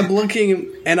 I'm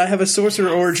looking, and I have a sorcerer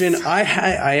origin. I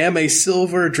am a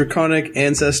silver draconic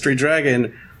ancestry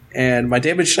dragon, and my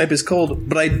damage type is cold,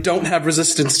 but I don't have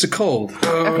resistance to cold.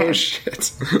 Oh Okay.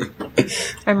 shit!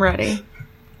 I'm ready.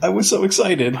 I was so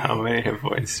excited. How many hit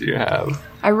points do you have?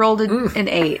 I rolled an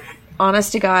 8.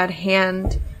 Honest to God,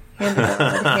 hand to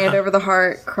God, hand over the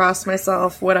heart, cross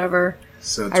myself, whatever.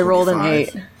 So I rolled an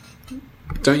 25.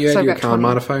 8. Don't you So add I've your got con 20.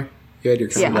 modifier? You had your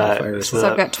con Yeah. modifier. as well.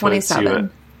 So I've got puts 27. you at-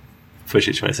 Puts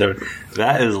you 27.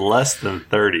 That is less than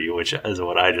 30, which is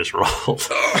what I just rolled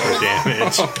for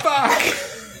damage.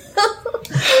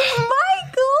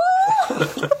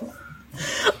 Michael!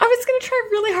 I was gonna try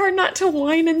really hard not to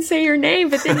whine and say your name,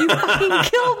 but then you fucking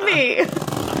killed me.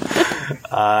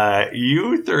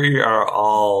 You three are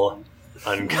all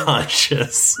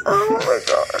unconscious.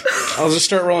 I'll just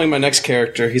start rolling my next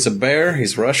character. He's a bear.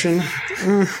 He's Russian.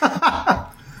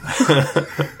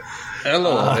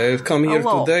 Hello, I've come here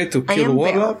hello. today to I kill am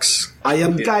bear. warlocks. I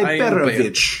am Guy I am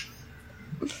Perovich.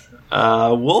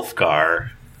 Wolfgar.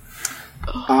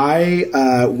 I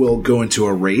will go into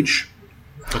a rage,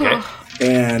 Okay.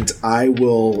 and I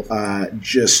will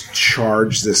just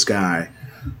charge this guy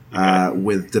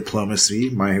with diplomacy,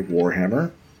 my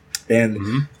warhammer,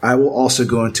 and I will also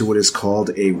go into what is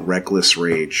called a reckless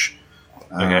rage.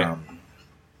 Okay.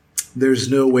 There's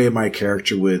no way my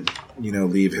character would,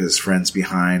 leave his friends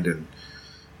behind, and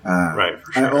Right,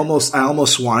 for sure. I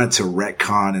almost wanted to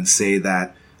retcon and say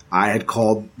that I had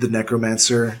called the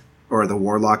necromancer or the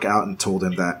warlock out and told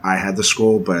him that I had the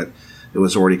scroll, but it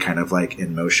was already kind of like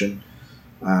in motion.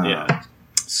 Yeah.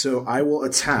 So I will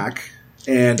attack,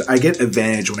 and I get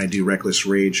advantage when I do reckless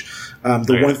rage. The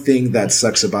Okay. one thing that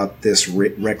sucks about this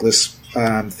reckless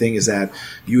thing is that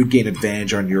you would gain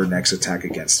advantage on your next attack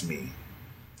against me.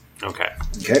 Okay.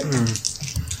 Okay.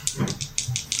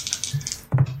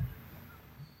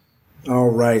 All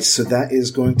right, so that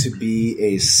is going to be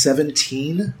a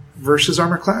 17 versus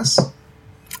armor class.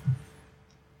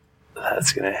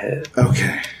 That's gonna hit.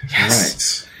 Okay.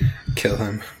 Yes. All right. Kill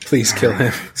him. Please kill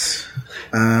him.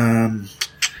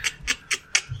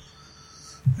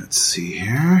 Let's see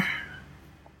here.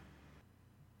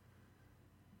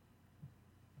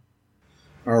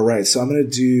 All right, so I'm going to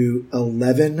do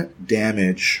 11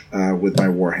 damage with my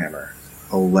Warhammer.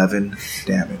 11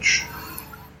 damage.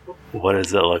 What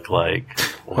does it look like?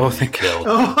 Oh, thank God.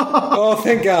 Oh,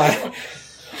 thank God.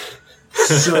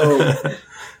 So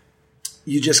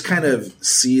you just kind of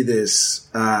see this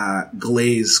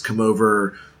glaze come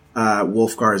over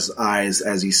Wolfgar's eyes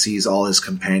as he sees all his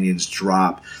companions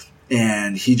drop.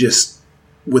 And he just,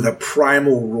 with a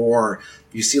primal roar,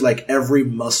 you see like every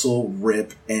muscle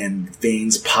rip and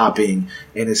veins popping,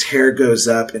 and his hair goes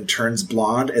up and turns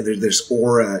blonde, and this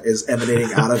aura is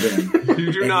emanating out of him.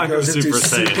 You do not go Super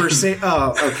Saiyan.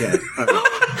 Oh,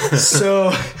 okay.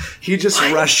 So he just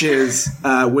rushes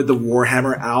with the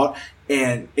Warhammer out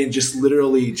and just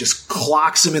literally just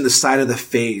clocks him in the side of the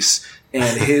face,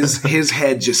 and his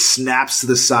head just snaps to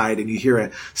the side, and you hear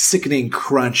a sickening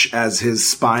crunch as his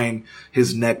spine,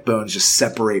 his neck bones just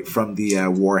separate from the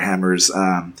Warhammer's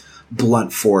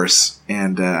blunt force,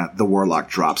 and the Warlock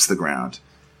drops to the ground.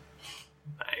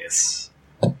 Nice.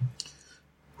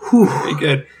 Whew. Pretty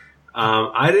good.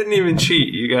 I didn't even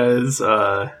cheat. You guys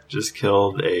just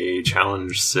killed a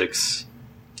Challenge 6.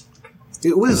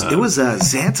 It was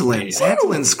Xantolin.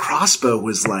 Xantolin's crossbow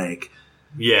was like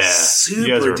super you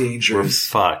guys dangerous. We're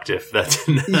fucked if that's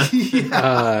enough.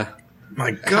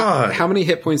 My God. How many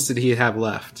hit points did he have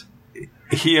left?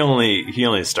 He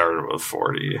only started with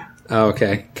 40. Oh,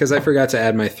 okay. Because I forgot to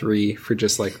add my 3 for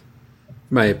just like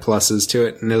my pluses to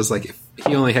it, and it was like if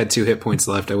he only had 2 hit points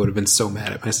left, I would have been so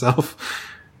mad at myself.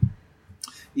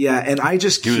 Yeah, and I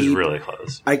just he was really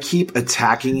close. I keep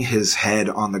attacking his head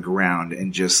on the ground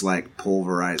and just like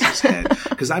pulverize his head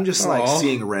because I'm just like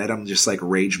seeing red. I'm just like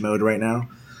rage mode right now.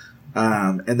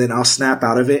 And then I'll snap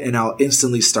out of it and I'll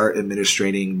instantly start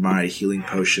administrating my healing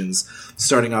potions,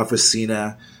 starting off with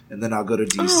Cena, and then I'll go to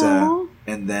Disa,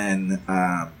 and then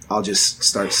I'll just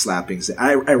start slapping.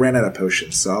 I ran out of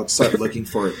potions, so I'll start looking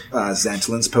for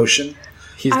Xantolin's potion.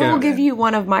 I will give you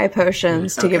one of my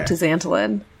potions to give to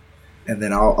Xantolin. And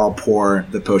then I'll pour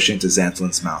the potion into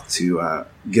Xantolin's mouth to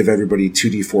give everybody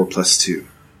 2d4 plus 2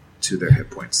 to their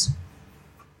hit points.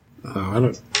 Oh, I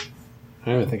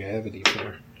don't think I have a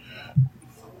d4.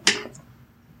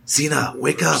 Xena,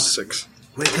 wake up! 6.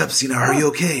 Wake up, Xena. Are you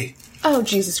okay? Oh,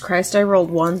 Jesus Christ. I rolled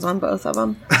 1s on both of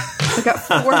them. I got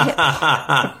 4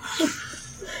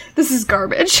 hits. This is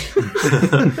garbage.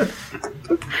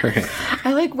 Right.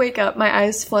 I wake up, my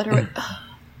eyes flutter.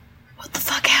 What the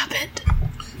fuck happened?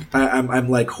 I'm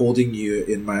like holding you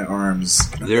in my arms.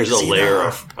 There's a layer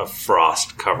of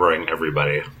frost covering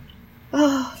everybody.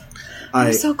 Oh,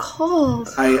 I'm so cold.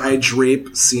 I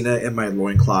drape Cena in my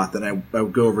loincloth, and I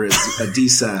go over to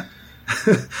Disa,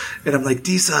 and I'm like,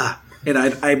 Disa, and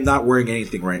I'm not wearing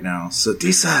anything right now. So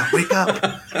Disa, wake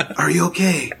up! Are you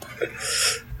okay?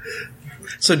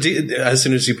 So as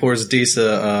soon as she pours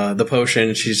Disa the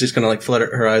potion, she's just gonna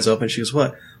flutter her eyes open. She goes,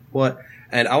 "What?"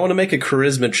 And I want to make a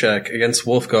charisma check against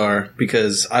Wolfgar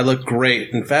because I look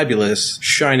great and fabulous,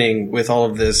 shining with all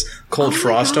of this cold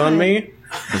frost on me.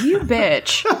 You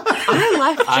bitch! I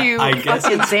left you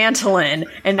fucking Xantolin,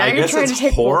 and now you're trying to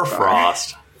take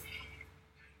Hoarfrost.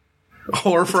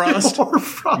 Hoarfrost?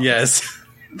 Hoarfrost. Yes.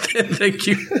 Thank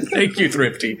you,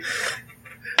 Thrifty.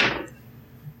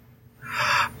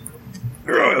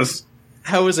 Gross.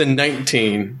 How is a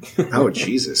 19? Oh,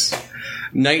 Jesus.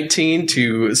 19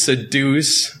 to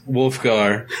seduce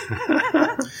Wolfgar.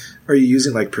 Are you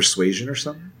using persuasion or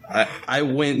something? I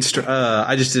went.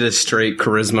 I just did a straight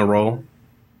charisma roll.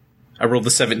 I rolled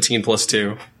the 17 plus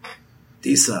 2.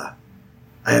 Disa,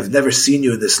 I have never seen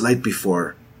you in this light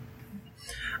before.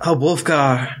 Oh,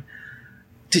 Wolfgar,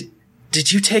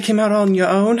 did you take him out on your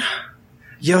own?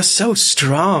 You're so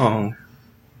strong.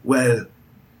 Well,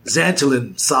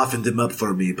 Xantolin softened him up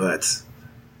for me, but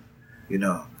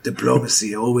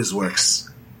diplomacy always works.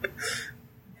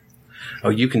 Oh,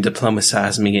 you can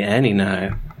diplomatize me any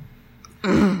night.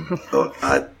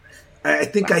 Oh, I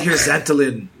think I hear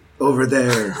Xantolin over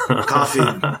there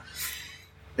coughing.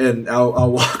 And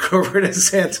I'll walk over to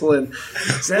Xantolin.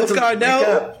 Wolfgar,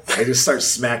 no! I just start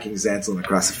smacking Xantolin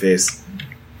across the face.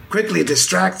 Quickly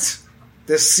distract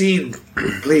this scene,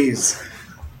 please.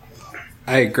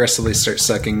 I aggressively start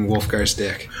sucking Wolfgar's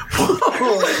dick.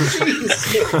 Oh,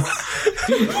 Jesus.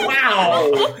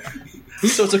 Wow.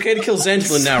 So it's okay to kill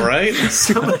Zentlin now, right?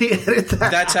 Somebody edit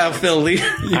that. That's how Phil Lee.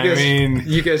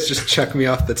 You guys just chuck me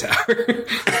off the tower.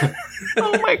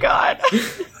 Oh my god.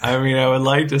 I mean, I would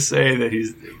like to say that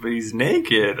he's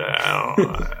naked. I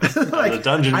don't know. Like, The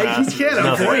dungeon master. he can't there's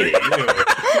nothing avoid he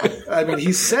can do. I mean,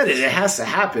 he said it. It has to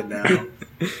happen now.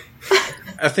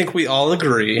 I think we all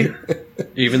agree,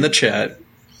 even the chat.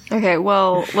 Okay,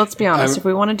 well, let's be honest. If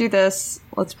we want to do this,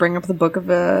 let's bring up the book of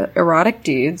erotic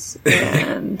deeds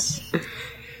and see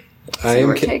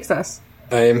where it takes us.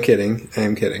 I am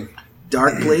kidding.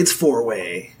 Dark Blades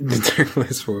 4-way. The Dark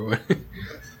Blades 4-way.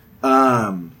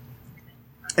 And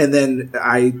then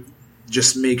I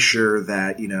just make sure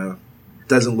that,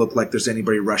 doesn't look like there's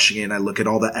anybody rushing in. I look at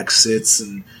all the exits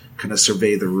and kind of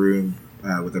survey the room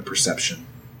with a perception.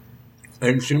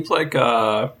 It seems like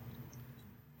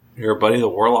your buddy the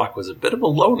Warlock was a bit of a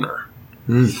loner.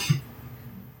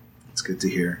 It's good to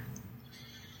hear.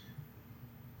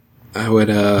 I would,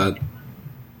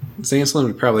 Zanslin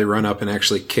would probably run up and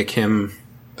actually kick him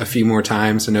a few more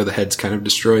times. I know the head's kind of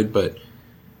destroyed, but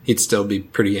he'd still be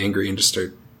pretty angry and just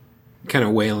start kind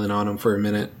of wailing on him for a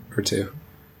minute or two.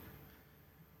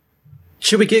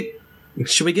 Should we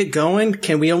get going?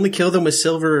 Can we only kill them with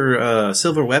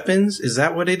silver weapons? Is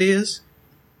that what it is?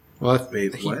 Well,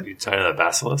 Wait, what? You tied to the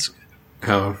basilisk?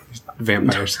 Oh,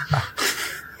 vampires.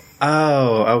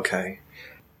 Oh, okay.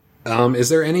 Is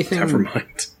there anything? Never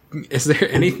mind. Is there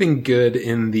anything good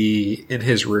in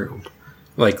his room,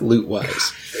 like loot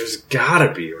wise? There's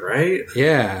gotta be, right?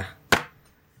 Yeah.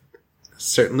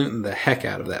 Start looting the heck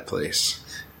out of that place.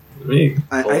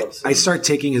 I start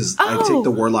taking I take the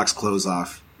Warlock's clothes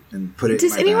off and put it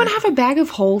Does in my anyone bag. have a bag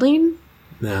of holding?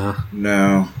 No.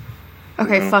 No.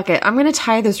 Okay, fuck it. I'm gonna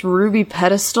tie this ruby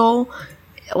pedestal,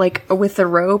 like, with the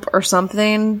rope or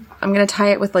something. I'm gonna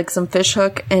tie it with, like, some fish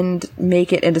hook and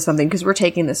make it into something, because we're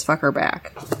taking this fucker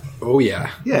back. Oh,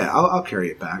 yeah. Yeah, I'll carry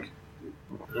it back.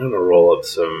 I'm gonna roll up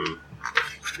some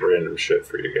random shit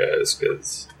for you guys,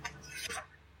 because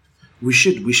We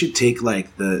should take,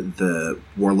 like, the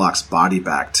Warlock's body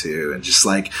back, too, and just,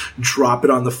 like, drop it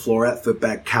on the floor at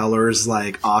Footback Cowler's,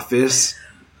 like, office.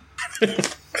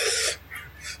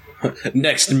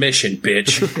 Next mission,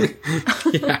 bitch.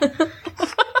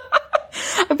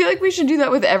 I feel like we should do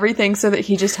that with everything so that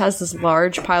he just has this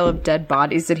large pile of dead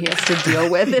bodies that he has to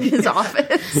deal with in his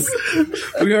office.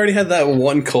 We already had that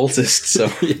one cultist,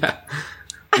 so Yeah.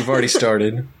 we've already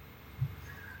started.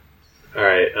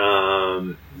 alright,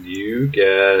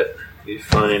 you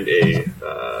find a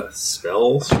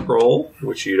spell scroll,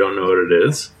 which you don't know what it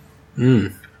is.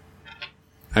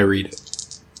 I read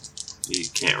it. You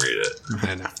can't read it.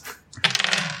 I know.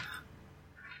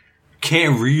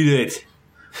 Can't read it!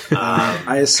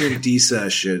 I assume Disa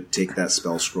should take that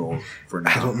spell scroll for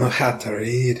now. I don't know how to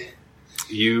read.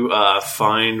 You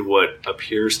find what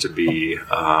appears to be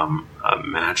a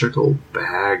magical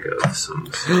bag of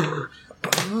some sort.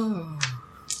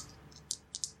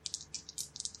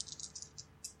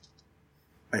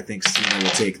 I think Cena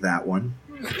will take that one.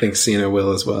 I think Cena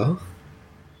will as well.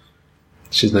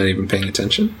 She's not even paying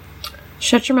attention.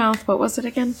 Shut your mouth. What was it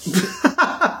again?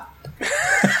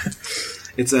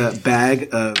 It's a bag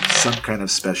of some kind of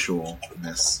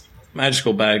specialness.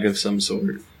 Magical bag of some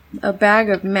sort. A bag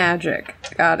of magic.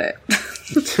 Got it.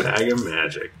 Bag of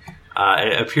magic.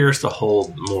 It appears to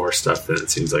hold more stuff than it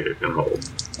seems like it can hold.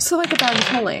 So like a bag of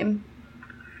holding.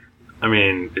 I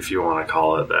mean, if you want to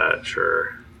call it that,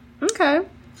 sure. Okay.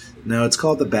 No, it's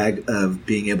called the bag of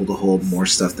being able to hold more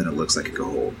stuff than it looks like it could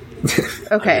hold.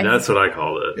 Okay. I mean, that's what I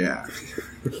called it. Yeah.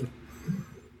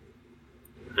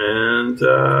 And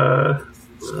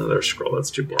another scroll. That's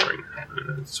too boring. I'm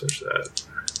gonna switch that.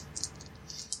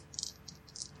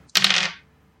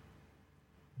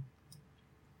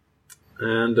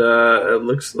 And it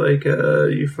looks like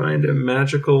you find a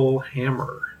magical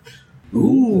hammer.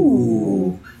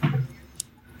 Ooh.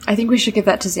 I think we should give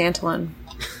that to Xantolin.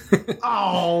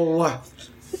 Oh.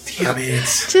 Damn it.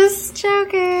 Just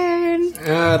joking.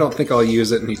 I don't think I'll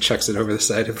use it, and he chucks it over the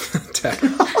side of the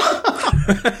tavern.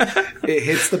 It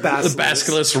hits the basilisk. The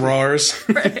basilisk roars.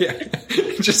 Yeah.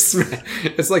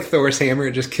 It's like Thor's hammer,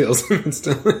 it just kills him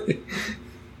instantly.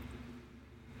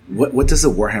 What does a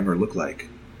warhammer look like?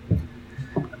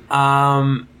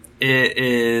 It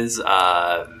is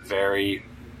very.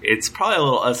 It's probably a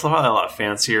lot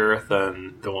fancier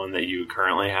than the one that you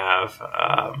currently have.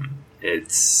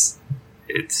 It's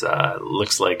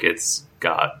looks like it's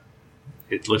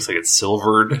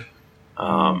silvered.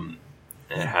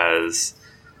 It has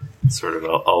sort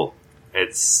of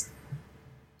it's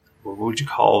what would you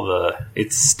call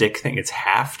it's stick thing? It's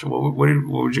haft. What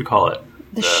would you call it?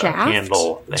 The shaft?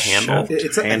 handle. The handle. I think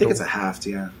it's a haft,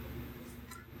 yeah.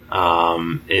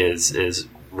 is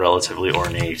relatively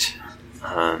ornate,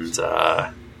 and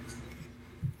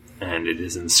it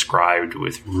is inscribed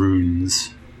with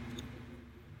runes.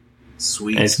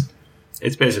 Sweet.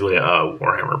 It's basically a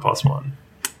Warhammer +1.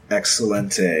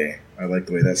 Excellente. I like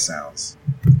the way that sounds.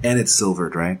 And it's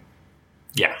silvered, right?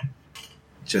 Yeah,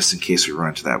 Just in case we run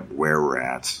into that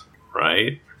were-rat.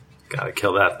 right. Gotta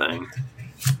kill that thing.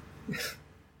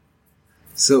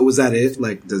 So was that it?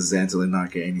 Like, does Xantolin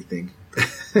not get anything?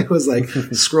 It was like,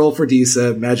 scroll for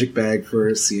Disa, magic bag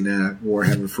for Cena,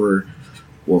 Warhammer for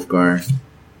Wolfgar.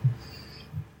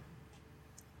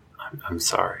 I'm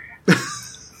sorry.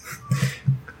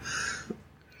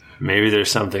 Maybe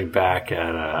there's something back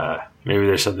at. Maybe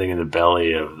there's something in the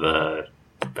belly of the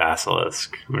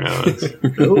basilisk. Who knows?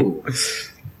 Oh.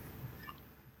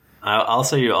 I'll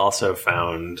say you also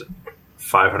found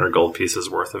 500 gold pieces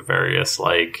worth of various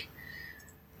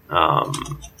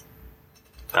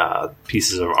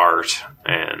pieces of art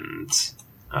and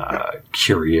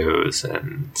curios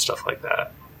and stuff like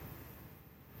that.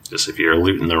 Just if you're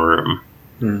looting the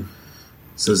room.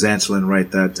 So Xantolin,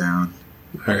 write that down.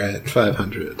 All right,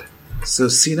 500. So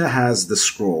Cena has the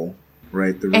scroll,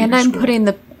 right? The And ruby I'm scroll. putting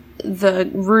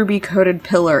the ruby-coated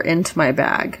pillar into my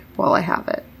bag while I have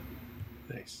it.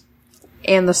 Nice.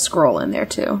 And the scroll in there,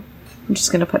 too. I'm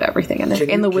just going to put everything in there. Can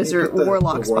And you- the can you wizard, put the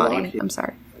warlock's warlock body. here? I'm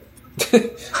sorry.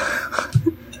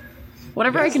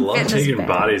 Whatever I can Love fit in this taking bag.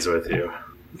 bodies with you.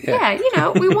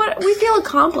 Yeah, we feel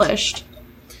accomplished.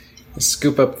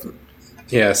 Scoop up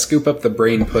the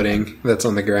brain pudding that's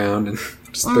on the ground and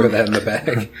just throw that in the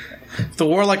bag. If the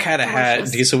warlock had a hat,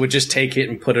 Delicious. Disa would just take it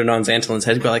and put it on Xantolin's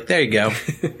head and be like, there you go.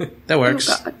 That works.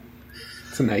 Oh, God.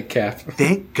 It's a nightcap.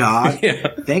 Thank God. Yeah.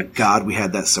 Thank God we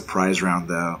had that surprise round,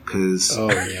 though, because Oh,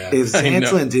 yeah. if I know.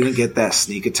 Xantolin didn't get that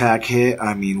sneak attack hit,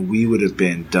 I mean, we would have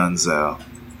been donezo.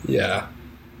 Yeah.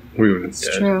 We would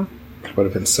It's true. Would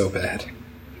have been so bad.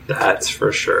 That's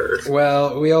for sure.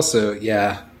 Well, we also,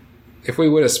 if we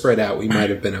would have spread out, we might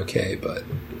have been okay, but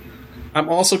I'm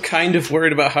also kind of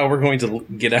worried about how we're going to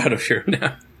get out of here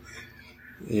now.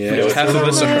 yeah. Half of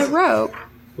us The are. rope.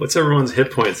 What's everyone's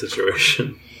hit point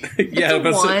situation? Yeah,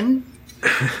 but One.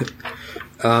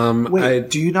 Wait,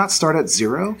 do you not start at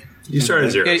 0? You start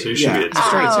at 0, so you should Yeah. be at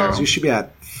Start at 0. So you should be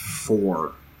at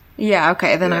 4. Yeah,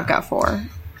 okay, then I've got 4.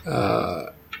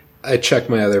 I checked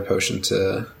my other potion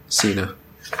to Cena.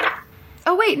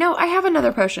 Oh, wait, no, I have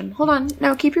another potion. Hold on.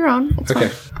 No, keep your own. It's Okay.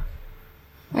 fine.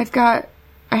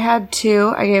 I had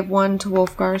 2. I gave 1 to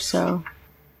Wolfgar, so.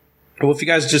 Well, if you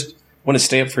guys just want to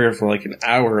stay up here for like an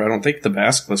hour, I don't think the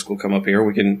basilisk will come up here.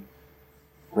 We can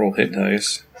roll hit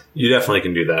dice. You definitely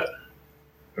can do that.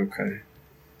 Okay.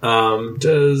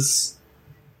 Does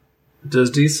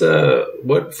Disa...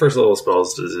 What first level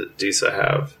spells does Disa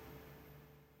have?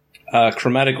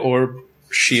 Chromatic orb,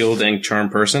 shield, and charm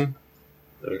person.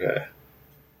 Okay.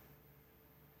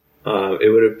 It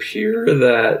would appear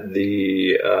that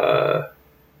the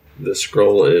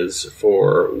scroll is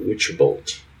for Witch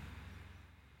Bolt.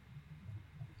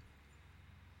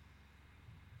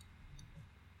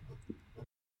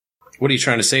 What are you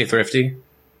trying to say, Thrifty?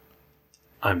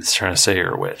 I'm just trying to say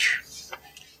you're a witch.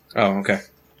 Oh, okay.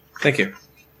 Thank you.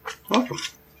 Welcome.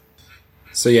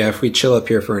 So yeah, if we chill up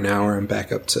here for an hour, I'm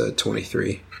back up to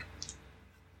 23.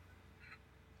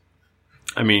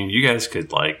 I mean, you guys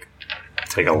could,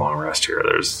 take a long rest here.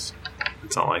 It's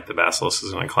not like the basilisk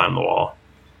is going to climb the wall.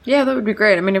 Yeah, that would be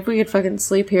great. I mean, if we could fucking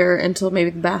sleep here until maybe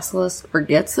the basilisk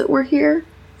forgets that we're here,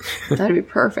 that'd be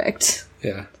perfect.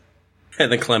 Yeah.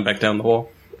 And then climb back down the wall.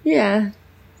 Yeah.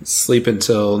 Sleep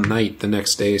until night the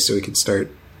next day so we can start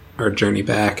our journey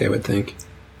back, I would think.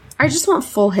 I just want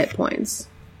full hit points.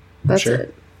 That's Sure.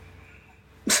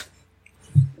 it.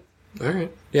 All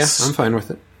right. Yeah, I'm fine with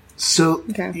it. So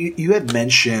Okay. you had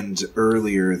mentioned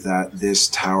earlier that this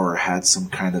tower had some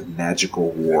kind of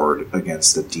magical ward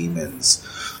against the demons.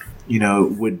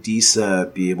 Would Disa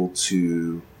be able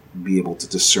to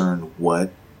discern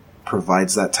what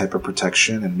provides that type of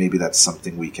protection, and maybe that's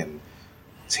something we can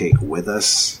take with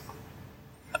us?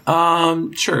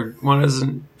 Sure. One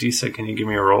isn't Disa. Can you give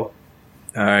me a roll?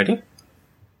 Alrighty.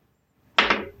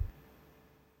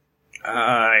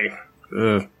 I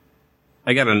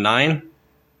got a 9.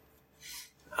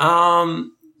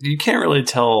 You can't really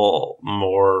tell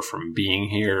more from being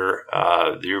here.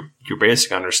 Your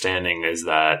basic understanding is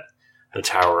that the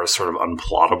tower is sort of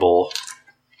unplottable,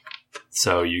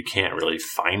 so you can't really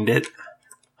find it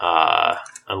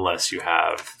unless you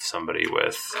have somebody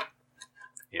with,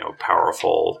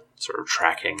 powerful sort of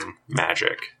tracking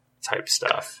magic type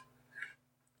stuff,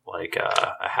 like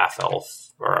a half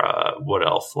elf or a wood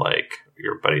elf, like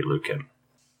your buddy Lucan.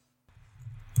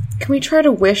 Can we try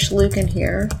to wish Lucan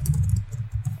here?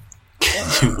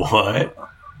 What?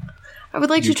 I would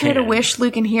like You to try to can. wish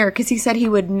Lucan here, because he said he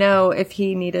would know if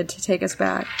he needed to take us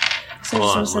back. So Hold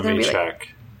I on, just want let to me sit there and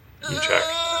check. Let me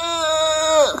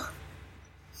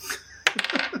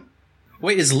check.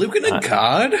 Wait, is Lucan a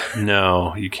god?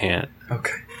 No, you can't.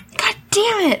 Okay. be like, God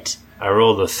damn it! I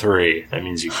rolled a 3. That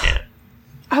means you can't.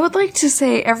 I would like to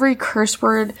say every curse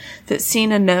word that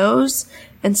Cena knows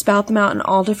and spout them out in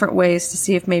all different ways to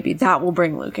see if maybe that will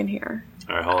bring Lucan here.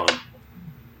 All right, hold on.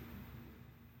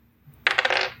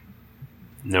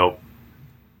 Nope.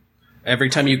 Every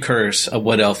time you curse, a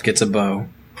wood elf gets a bow.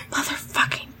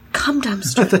 Motherfucking cum I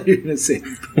dumpster. thought you were going to say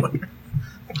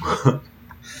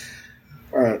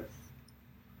Alright.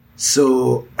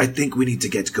 So, I think we need to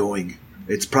get going.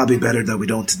 It's probably better that we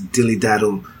don't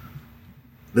dilly-daddle.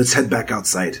 Let's head back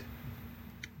outside.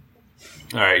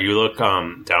 All right, you look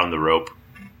down the rope,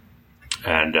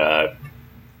 and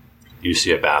you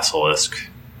see a basilisk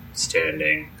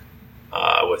standing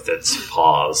with its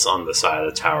paws on the side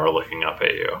of the tower, looking up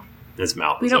at you. His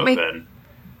mouth is open.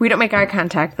 We don't make eye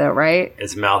contact though, right?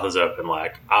 His mouth is open,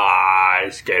 like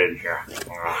just get in here.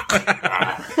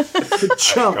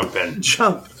 Jump in.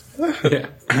 Jump! Yeah.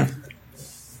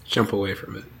 Jump away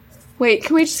from it. Wait,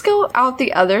 can we just go out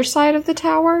the other side of the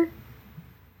tower?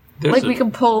 There's We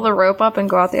can pull the rope up and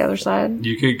go out the other side?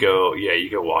 You could go. Yeah, you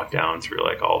could walk down through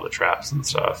like all the traps and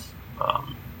stuff.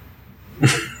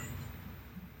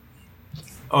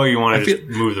 Oh, you want to just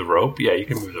move the rope? Yeah, you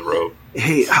can move the rope.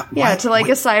 Hey, Yeah, to like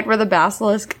a side where the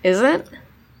basilisk isn't?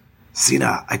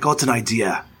 Sina, I got an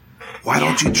idea. Why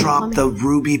don't you drop the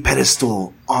ruby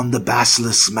pedestal on the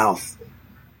basilisk's mouth?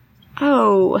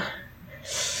 Oh.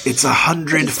 It's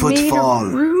 100 It's foot made fall.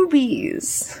 of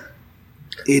rubies.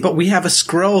 But we have a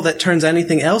scroll that turns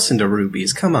anything else into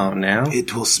rubies. Come on now.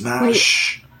 It will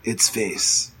smash its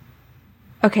face.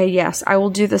 Okay, yes, I will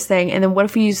do this thing. And then what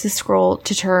if we use the scroll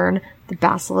to turn the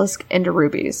basilisk into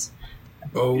rubies?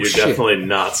 Oh, You're shit. definitely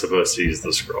not supposed to use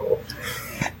the scroll.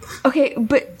 Okay,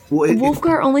 but Well,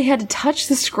 Wolfgar only had to touch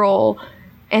the scroll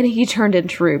and he turned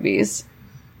into rubies.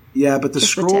 Yeah, but the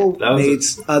Just the scroll tip. That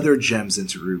was made other gems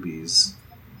into rubies.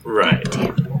 Right.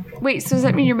 Wait, so does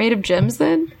that mean you're made of gems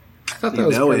then? I thought that You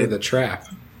was know part it. of the trap.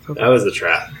 That was the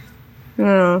trap.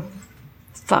 Oh,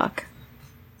 fuck.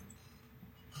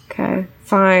 Okay,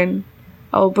 fine.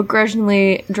 I'll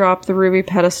begrudgingly drop the ruby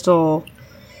pedestal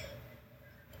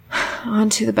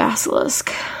onto the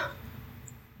basilisk.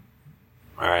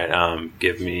 All right.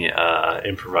 Give me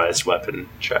improvised weapon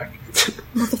check.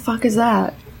 What the fuck is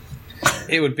that?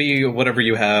 It would be whatever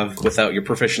you have without your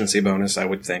proficiency bonus, I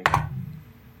would think.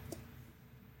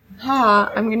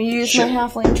 Ha, I'm gonna use my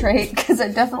halfling trait because I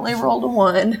definitely rolled a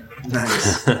 1.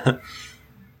 Nice.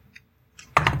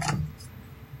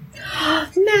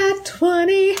 Nat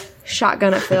 20!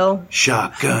 Shotgun at Phil.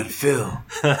 Shotgun Phil.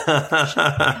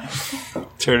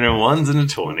 Turning 1s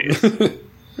into 20s.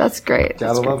 That's great.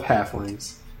 Gotta love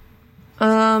halflings.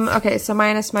 Okay, so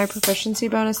minus my proficiency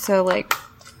bonus, so like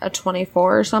a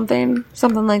 24 or something?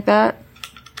 Something like that.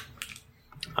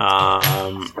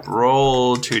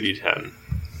 Roll 2d10.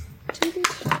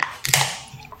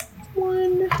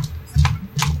 1.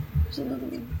 There's another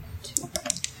one. 2.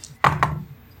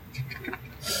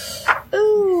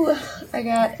 Ooh, I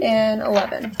got an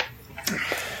 11.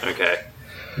 Okay.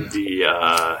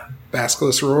 The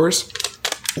Basilisk roars.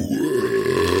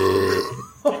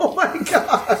 Oh my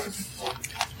god!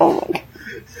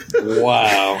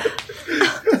 Wow.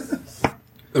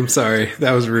 I'm sorry,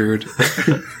 that was rude.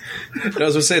 I was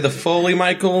going to say, the Foley,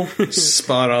 Michael,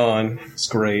 spot on. It's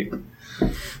great.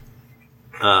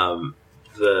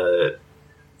 the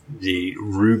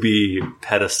ruby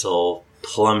pedestal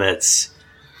plummets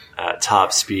at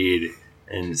top speed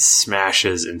and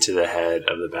smashes into the head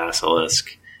of the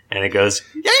basilisk, and it goes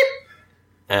 "Yeep!"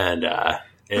 and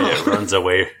it runs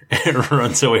away. It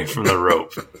runs away from the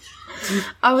rope.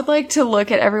 I would like to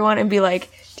look at everyone and be like,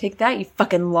 take that, you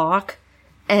fucking lock.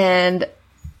 And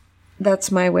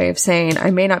that's my way of saying I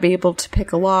may not be able to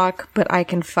pick a lock, but I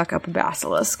can fuck up a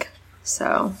basilisk.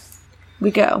 So, we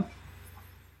go.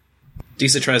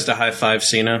 Disa tries to high five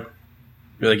Cena.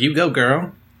 You're like, you go,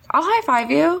 girl. I'll high five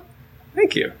you.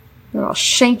 Thank you. Or I'll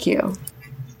shank you.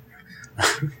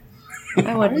 I Why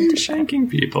are wouldn't. you shanking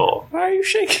people? Why are you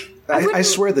shaking? I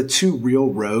swear the two real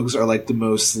rogues are like the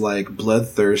most like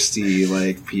bloodthirsty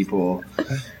like people.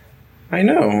 I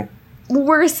know.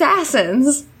 We're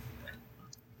assassins.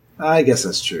 I guess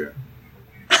that's true.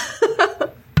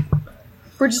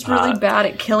 We're just really bad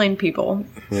at killing people.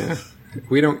 Yeah,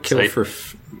 we don't kill So-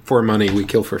 for money. We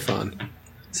kill for fun.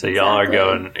 So y'all Exactly.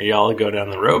 are going. Y'all go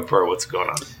down the rope, or what's going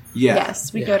on? Yeah.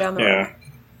 Yes, we go down the road.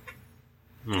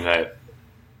 Okay.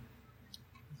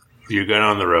 You get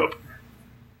on the rope,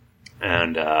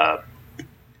 and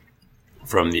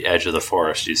from the edge of the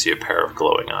forest, you see a pair of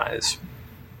glowing eyes.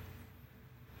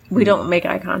 We don't make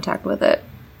eye contact with it.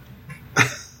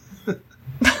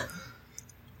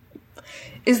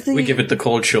 We give it the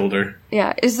cold shoulder.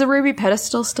 Yeah, is the ruby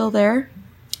pedestal still there?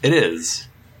 It is.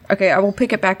 Okay, I will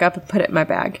pick it back up and put it in my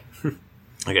bag.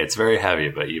 Okay, it's very heavy,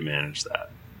 but you manage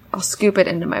that. I'll scoop it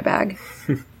into my bag.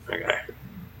 Okay.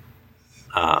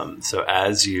 So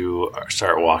as you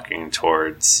start walking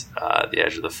towards the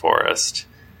edge of the forest,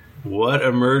 what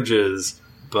emerges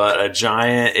but a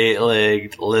giant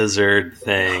 8-legged lizard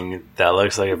thing that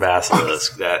looks like a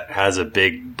basilisk that has a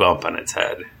big bump on its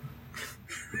head.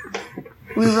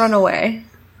 We run away.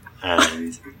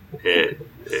 And it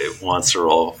wants to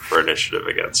roll for initiative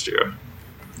against you.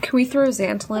 Can we throw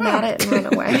Xantolin at it and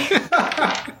run away?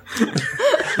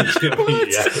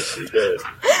 Yes, you did.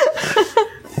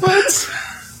 What?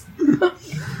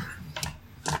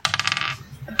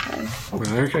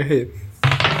 Okay.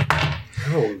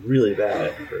 Oh, really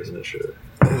bad for his initiative.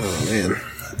 Oh, man.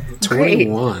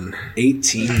 21.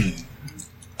 18.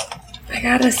 I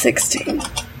got a 16.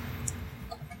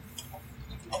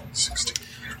 16.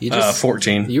 You just,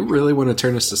 14. You really want to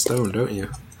turn us to stone, don't you?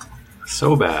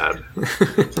 So bad.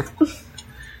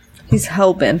 He's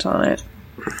hell-bent on it.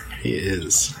 He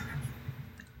is.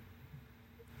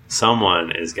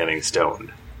 Someone is getting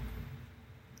stoned.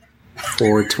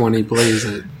 420 blaze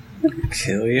it.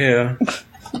 Hell yeah.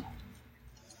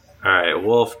 Alright,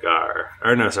 Wolfgar.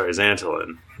 Or no, sorry,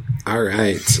 Xantolin.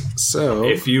 Alright, so...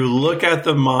 If you look at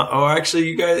the... actually,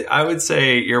 you guys... I would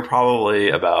say you're probably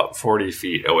about 40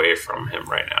 feet away from him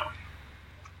right now.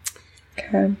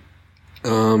 Okay.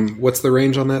 What's the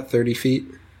range on that? 30 feet?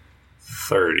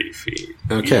 30 feet.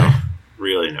 Okay. You don't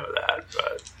really know that,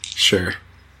 but... Sure.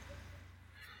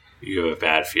 You have a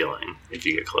bad feeling if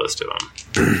you get close to him.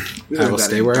 I will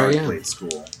stay where I am.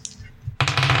 School.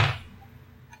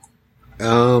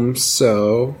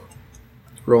 So...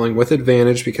 Rolling with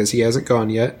advantage because he hasn't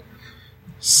gone yet.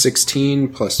 16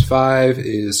 plus 5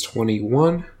 is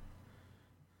 21.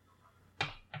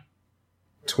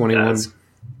 21.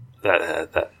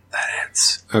 That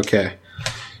hits. Okay.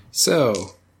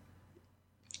 So,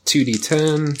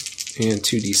 2d10 and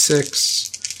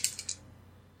 2d6.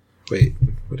 Wait,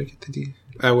 would I get the D?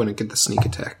 I wouldn't get the sneak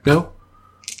attack. No?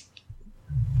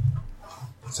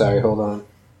 Sorry, hold on.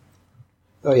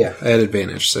 Oh yeah, I had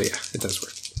advantage, so yeah, it does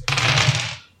work.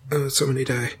 Oh, so many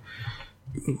die.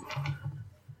 Ooh.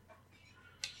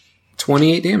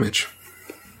 28 damage.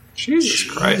 Jesus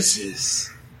Christ.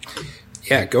 Jesus.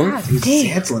 Yeah, going. Dude,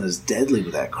 Xantolin is deadly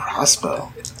with that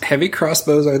crossbow. Heavy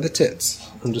crossbows are the tits.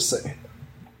 I'm just saying.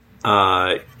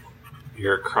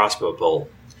 Your crossbow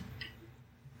bolt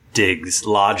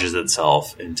lodges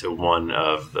itself into one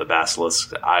of the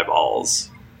basilisk's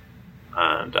eyeballs,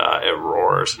 and it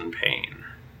roars in pain.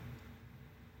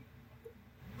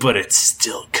 But it's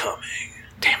still coming.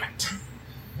 Damn it.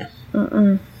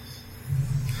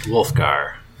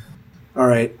 Wolfgar.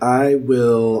 Alright, I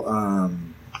will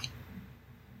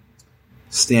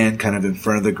stand kind of in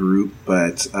front of the group,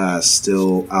 but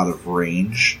still out of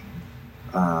range.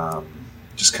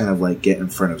 Just kind of like get in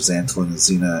front of Xantolin and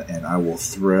Xena, and I will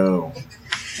throw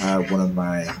one of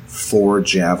my 4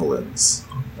 javelins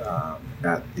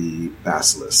at the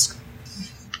basilisk.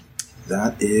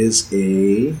 That is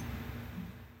a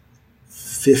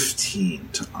 15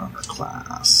 to armor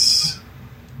class.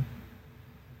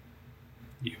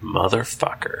 You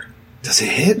motherfucker. Does it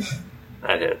hit?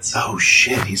 That hits. Oh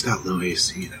shit, he's got low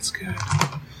AC. That's good.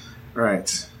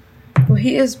 Alright. Well,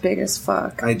 he is big as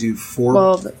fuck. I do 4.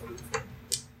 Well,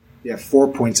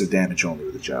 4 points of damage only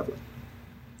with a javelin.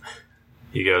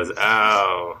 He goes,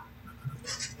 ow.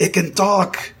 It can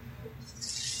talk!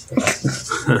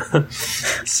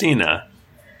 Cena.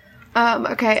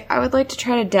 okay, I would like to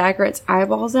try to dagger its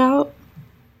eyeballs out.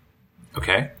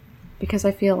 Okay. Because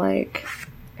I feel like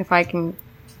if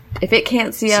it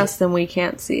can't see us, then we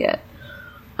can't see it.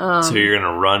 So you're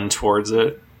going to run towards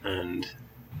it, and...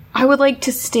 I would like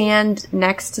to stand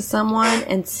next to someone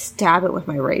and stab it with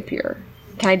my rapier.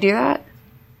 Can I do that?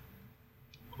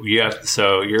 You have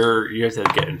to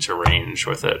get into range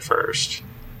with it first.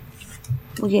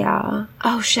 Yeah.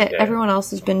 Oh shit, Okay. Everyone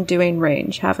else has been doing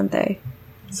range, haven't they?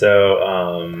 So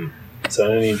I'm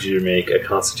going to need you to make a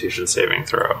Constitution saving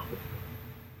throw.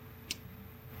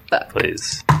 Fuck.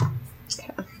 Please.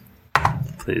 Okay.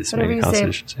 Please Whatever make a you say.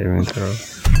 Constitution saving throw.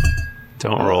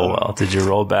 Don't roll well. Did you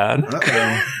roll bad?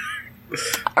 Uh-oh.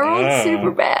 I rolled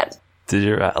super bad. Did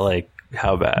you,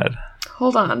 how bad?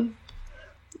 Hold on.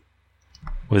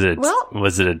 Was it Well-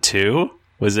 was it a 2?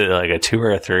 Was it like a 2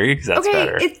 or a 3? Because that's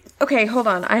better. Okay, hold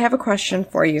on. I have a question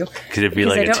for you. Could it be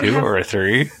like a 2 or a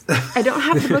 3? I don't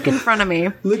have the book in front of me.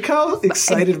 Look how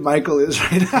excited Michael is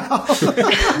right now.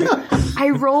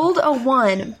 I rolled a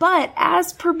 1, but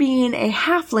as per being a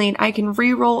halfling, I can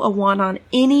re-roll a 1 on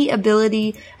any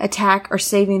ability, attack, or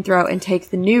saving throw and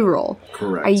take the new roll.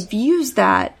 Correct. I've used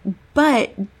that,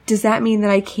 but does that mean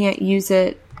that I can't use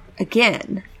it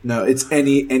again? No, it's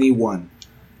any one.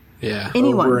 Yeah.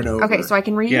 Anyone. Over and over. Okay, so I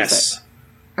can reuse Yes. it.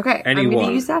 Okay, I'm Anyone. going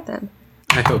to use that then.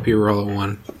 I hope you roll a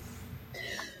 1.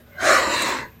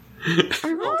 I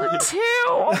rolled a 2.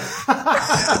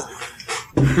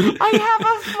 I have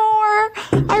a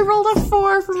 4. I rolled a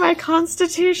 4 for my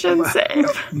Constitution save.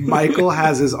 Michael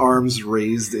has his arms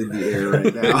raised in the air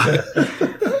right now.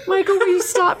 Michael, will you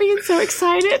stop being so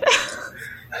excited?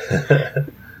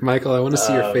 Michael, I want to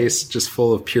see your face just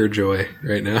full of pure joy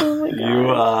right now. Oh my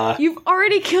God. You've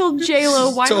already killed J-Lo.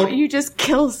 Why don't you just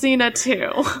kill Cena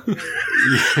too?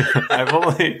 I've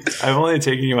only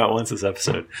taken you out once this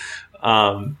episode.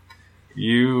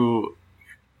 You're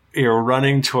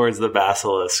running towards the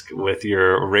basilisk with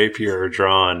your rapier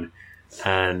drawn,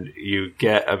 and you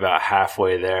get about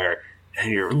halfway there,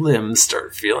 and your limbs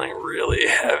start feeling really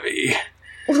heavy.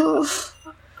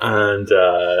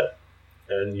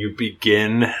 And you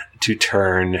begin to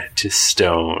turn to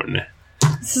stone.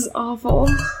 This is awful.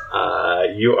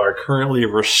 You are currently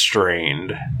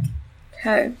restrained.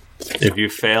 Okay. If you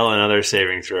fail another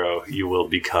saving throw, you will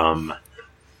become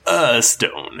a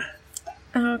stone.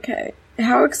 Okay.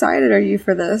 How excited are you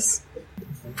for this?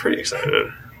 I'm pretty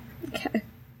excited. Okay.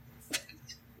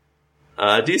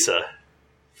 Disa.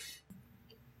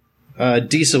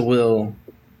 Disa will...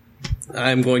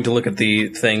 I'm going to look at the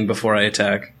thing before I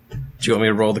attack. Do you want me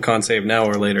to roll the con save now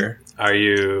or later? Are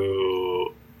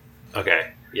you...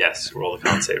 Okay, yes, roll the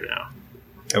con save now.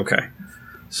 Okay.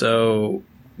 So,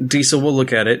 Disa will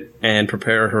look at it and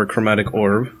prepare her chromatic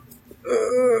orb.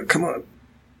 Come on.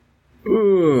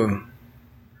 Ooh.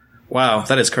 Wow,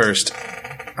 that is cursed.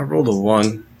 I rolled a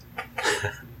 1.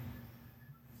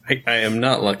 I am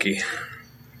not lucky.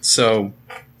 So,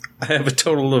 I have a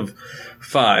total of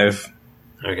 5.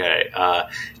 Okay,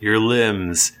 your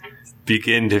limbs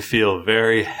begin to feel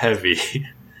very heavy,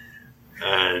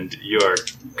 and you are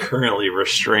currently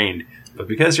restrained. But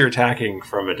because you're attacking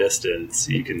from a distance,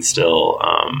 you can still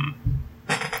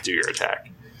do your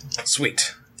attack.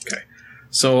 Sweet. Okay.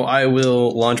 So I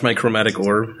will launch my chromatic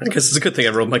orb. I guess it's a good thing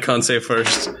I rolled my con save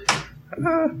first.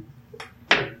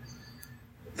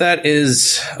 That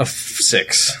is a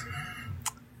 6.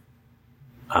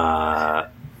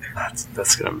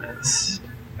 That's gonna miss.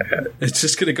 It's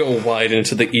just gonna go wide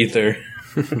into the ether.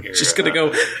 It's just gonna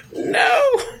go,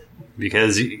 no!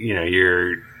 Because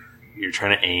you're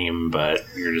trying to aim, but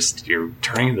you're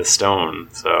turning the stone,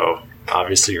 so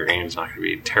obviously your aim's not going to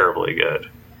be terribly good.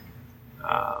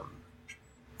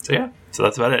 So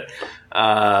that's about it.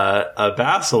 A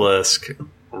basilisk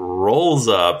rolls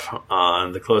up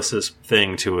on the closest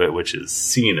thing to it, which is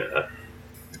Cena,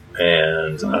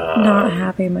 and Not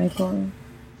happy, Michael.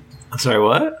 I'm sorry,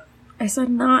 what? I said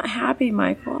not happy,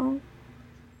 Michael.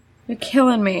 You're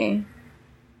killing me.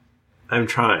 I'm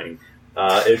trying.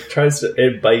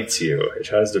 It bites you. It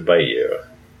tries to bite you.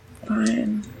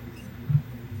 Fine.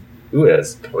 Ooh, it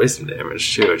has poison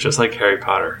damage too, just like Harry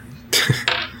Potter.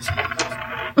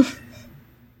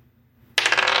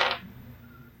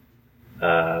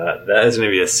 That is going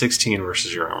to be a 16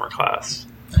 versus your armor class.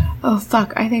 Oh,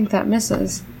 fuck. I think that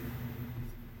misses.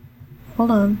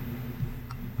 Hold on.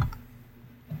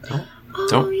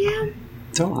 Don't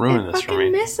ruin this for me.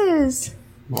 It misses.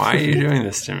 Why are you doing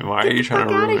this to me? Why are you trying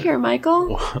to Get ruin out of here,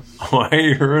 Michael. Why are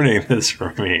you ruining this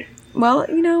for me? Well,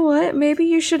 you know what? Maybe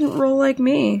you shouldn't roll like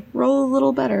me. Roll a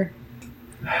little better.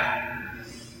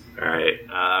 Alright,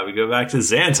 we go back to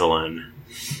Xantolin.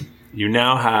 You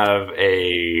now have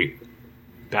a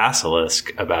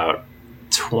basilisk about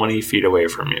 20 feet away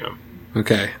from you.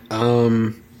 Okay.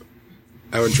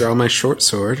 I would draw my short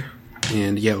sword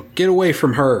and yell, "Get away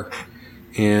from her!"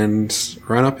 and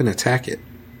run up and attack it.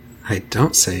 I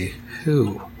don't say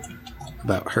who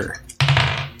about her.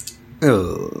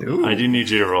 Oh. I do need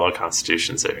you to roll a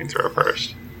Constitution saving throw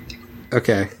first.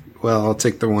 Okay. Well, I'll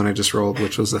take the one I just rolled,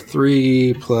 which was a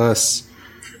 3 plus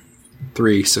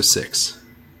 3, so 6.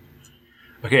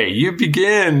 Okay, you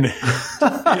begin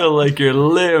to feel like your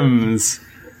limbs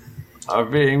are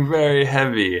being very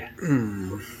heavy.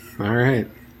 All right.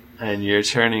 And you're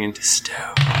turning into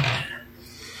stone.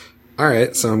 All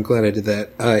right, so I'm glad I did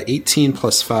that. 18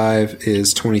 plus 5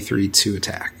 is 23 to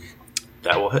attack.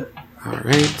 That will hit. All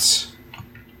right.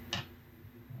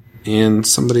 And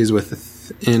somebody's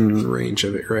within range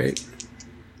of it, right?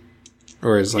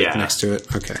 Or is like Yeah. next to it?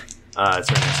 Okay. It's right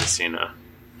next to Cena.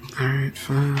 Alright,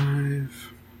 5.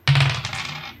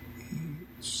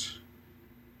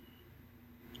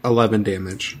 11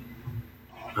 damage.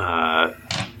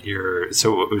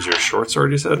 So what was your short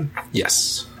sword, you said?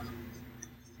 Yes.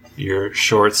 Your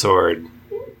short sword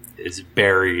is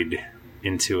buried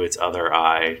into its other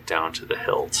eye down to the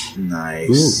hilt,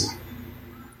 Nice.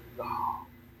 Ooh.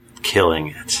 killing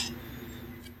it.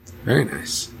 Very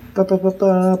nice. Ba, ba, ba,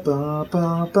 ba, ba,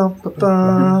 ba, ba, ba,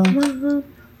 ba.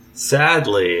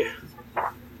 Sadly,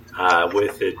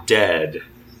 with it dead,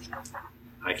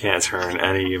 I can't turn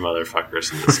any of you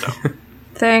motherfuckers into stone.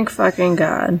 Thank fucking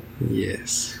God.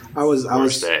 Yes. I was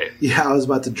Day. yeah, I was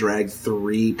about to drag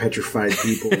 3 petrified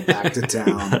people back to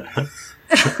town.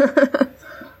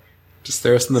 Just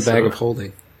throw us in the bag of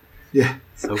holding. Yeah.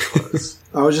 So close.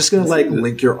 I was just gonna like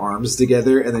link your arms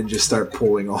together and then just start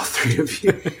pulling all 3 of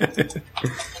you.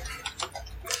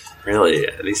 Really,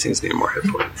 these things need more hit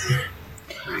points.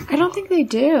 I don't think they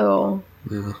do.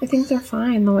 Yeah. I think they're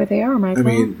fine the way they are, Michael.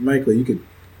 I mean, Michael, you could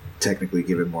technically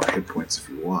give him more hit points if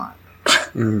you want.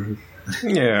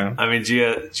 Yeah. I mean, do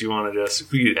you want to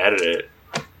just... We could edit it.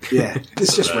 Yeah,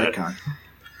 it's just But- retcon.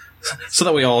 So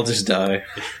that we all just die.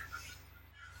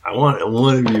 I want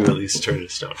one of you at least to turn to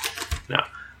stone. No.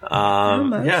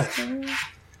 Almost. Yeah.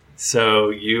 So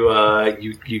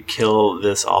you kill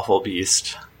this awful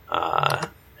beast,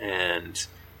 and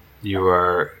you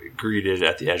are greeted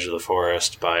at the edge of the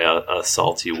forest by a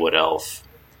salty wood elf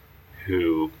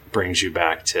who brings you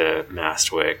back to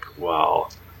Mastwick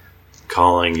while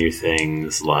calling you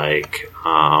things like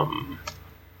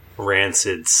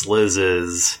rancid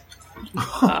slizzes,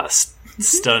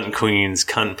 stunt queens,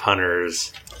 cunt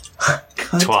punters,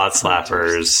 twat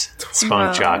slappers, spunk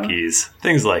Wow. jockeys,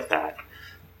 things like that.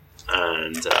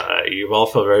 And you all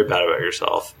feel very bad about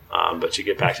yourself, but you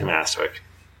get back to Mastwick.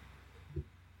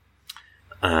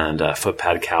 And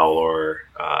Footpad Cowlor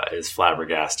is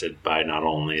flabbergasted by not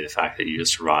only the fact that you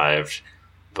survived,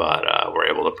 but we're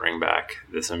able to bring back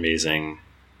this amazing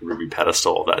ruby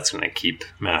pedestal that's going to keep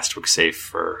Mastwick safe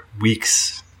for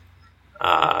weeks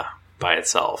by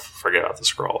itself. Forget about the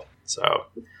scroll. So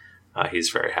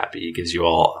he's very happy. He gives you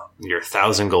all your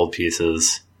 1,000 gold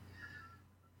pieces.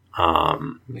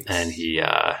 And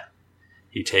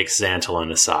he takes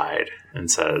Xantolin aside and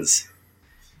says,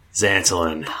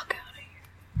 Xantolin,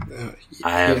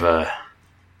 I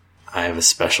have a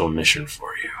special mission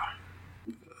for you.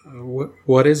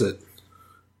 What is it?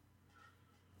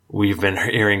 We've been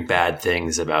hearing bad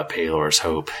things about Palor's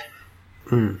Hope.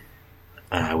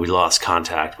 We lost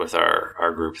contact with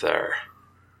our group there.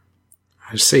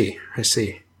 I see.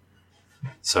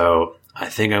 So I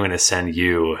think I'm going to send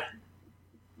you,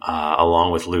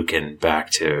 along with Lucan, back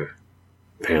to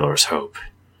Palor's Hope.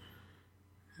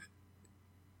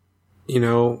 You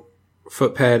know,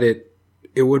 Footpad,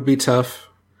 it would be tough.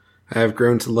 I have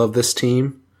grown to love this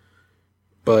team,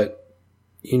 but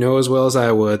you know as well as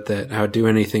I would that I would do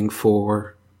anything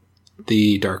for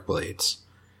the Dark Blades.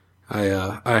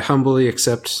 I humbly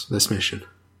accept this mission.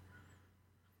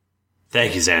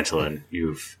 Thank you, Xantolin.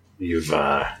 You've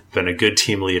been a good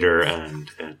team leader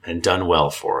and done well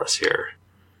for us here.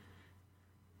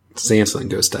 Xantolin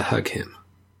goes to hug him.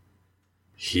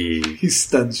 He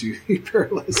stuns you. He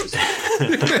paralyzes you.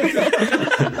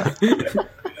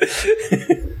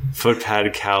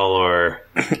 Footpad Cowlor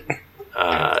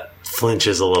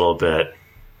flinches a little bit,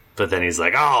 but then he's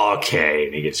like, "Oh, okay,"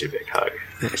 and he gives you a big hug.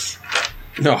 Nice.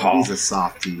 No. He's a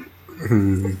softie.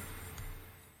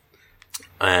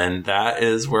 And that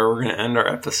is where we're going to end our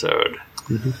episode.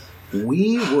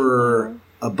 We were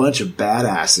a bunch of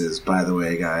badasses, by the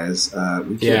way, guys. We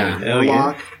killed Yeah. a Hell yeah.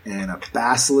 warlock and a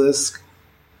basilisk.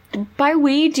 By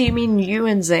we, do you mean you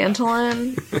and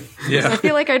Xantolin? I Yeah.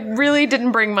 feel like I really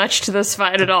didn't bring much to this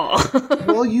fight at all.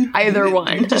 Well, Either you,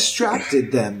 one. You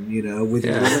distracted them, with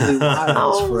your Yeah. lovely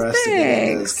wiles Oh, for us to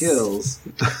get those thanks. kills.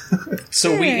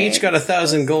 So we each got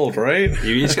 1,000 gold, right?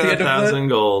 You each got At the end of 1,000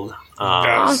 gold.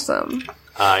 Awesome.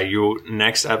 Your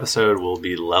next episode will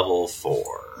be level 4.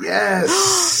 Yes.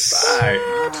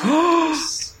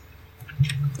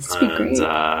 This would be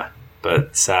great.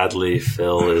 But sadly,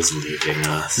 Phil is leaving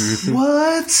us.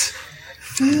 What?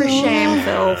 For shame,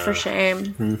 Phil. For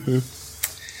shame.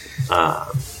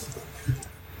 But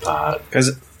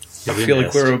Because I be feel like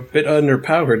missed. we're a bit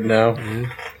underpowered now.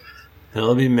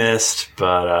 he'll be missed.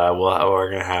 But we're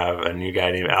going to have a new guy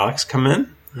named Alex come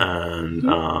in. And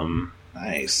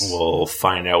Nice. we'll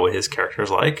find out what his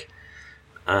character's like.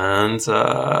 And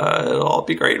it'll all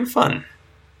be great and fun.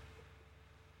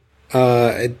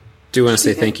 I do want to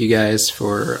say thank you guys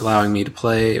for allowing me to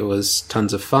play. It was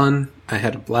tons of fun. I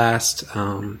had a blast.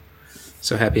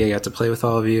 So happy I got to play with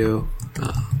all of you.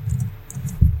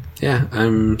 Yeah,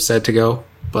 I'm sad to go,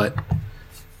 but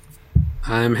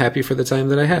I'm happy for the time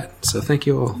that I had. So thank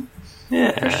you all.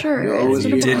 Yeah, For sure.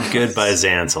 You did good by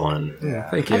Xantolin. Yeah.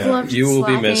 Thank you. I've loved You will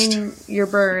be missed. slacking your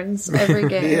burns every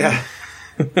game. Yeah.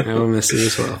 I will miss you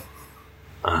as well.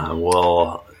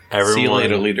 Well, everyone, See you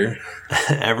later, leader.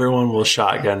 everyone will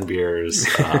shotgun beers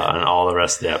on all the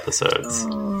rest of the episodes.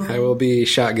 I will be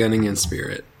shotgunning in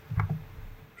spirit.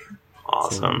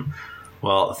 Awesome.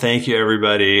 Well, thank you,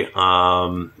 everybody.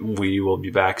 We will be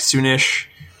back soonish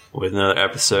with another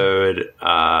episode.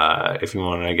 If you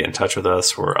want to get in touch with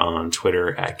us, we're on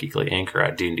Twitter at Geekly Inc. or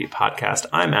at D&D Podcast.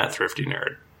 I'm at Thrifty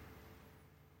Nerd.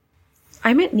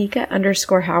 I'm at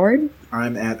Nika_Howard.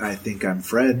 I'm at I think I'm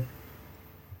Fred.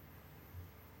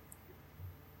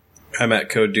 I'm at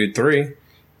Code Dude 3.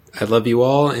 I love you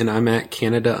all, and I'm at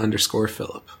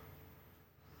Canada_Philip.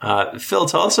 Phil,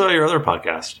 tell us about your other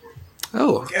podcast.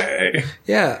 Oh, Yay.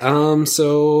 yeah.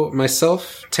 So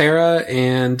myself, Tara,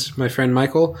 and my friend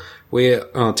Michael,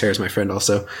 Tara's my friend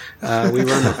also. We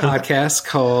run a podcast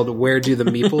called Where Do the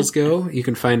Meeples Go? You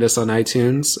can find us on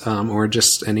iTunes, or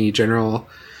just any general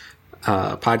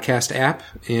podcast app.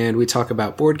 And we talk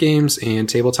about board games and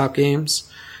tabletop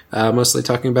games. Mostly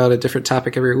talking about a different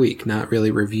topic every week, not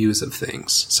really reviews of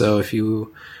things. So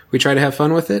we try to have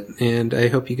fun with it, and I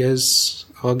hope you guys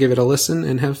all give it a listen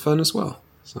and have fun as well.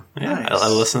 So. Yeah, Nice. I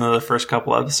listened to the first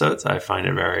couple episodes. I find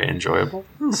it very enjoyable.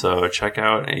 So check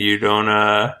out. You don't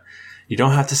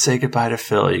have to say goodbye to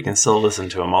Phil. You can still listen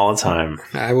to him all the time.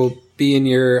 I will be in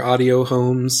your audio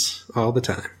homes all the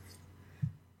time.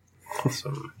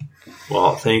 Awesome.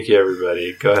 Well, thank you,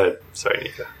 everybody. Go ahead. Sorry,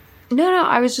 Nika. No,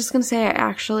 I was just going to say I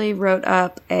actually wrote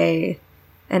up an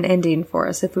ending for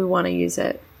us if we want to use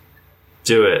it.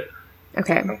 Do it.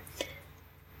 Okay.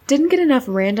 Didn't get enough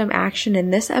random action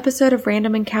in this episode of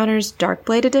Random Encounters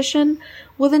Darkblade Edition?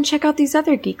 Well, then check out these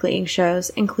other Geekly Inc. shows,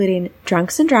 including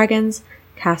Drunks and Dragons,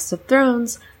 Cast of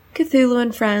Thrones, Cthulhu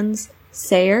and Friends,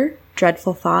 Sayer,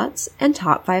 Dreadful Thoughts, and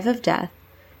Top 5 of Death.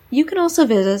 You can also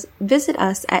visit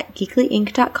us at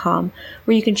geeklyinc.com,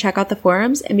 where you can check out the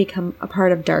forums and become a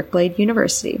part of Darkblade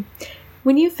University.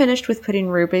 When you've finished with putting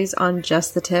rubies on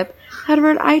just the tip, head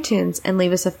over to iTunes and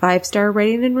leave us a 5-star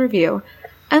rating and review.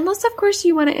 Unless, of course,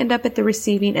 you want to end up at the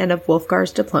receiving end of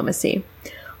Wolfgar's diplomacy.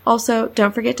 Also,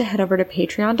 don't forget to head over to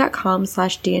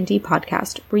patreon.com/D&D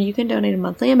podcast, where you can donate a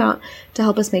monthly amount to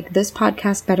help us make this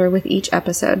podcast better with each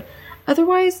episode.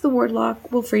 Otherwise, the Wardlock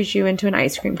will freeze you into an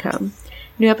ice cream cone.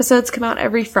 New episodes come out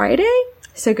every Friday,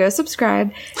 so go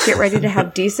subscribe, get ready to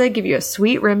have Disa give you a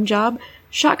sweet rim job,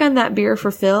 shotgun that beer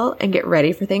for Phil, and get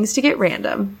ready for things to get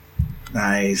random.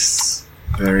 Nice.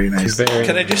 Very nice.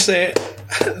 Can I just say it?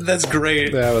 That's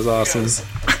great. That was awesome.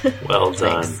 Well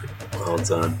done. Well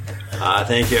done.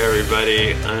 Thank you,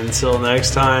 everybody. Until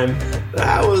next time,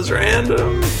 that was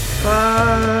random.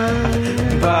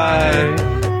 Bye. Bye.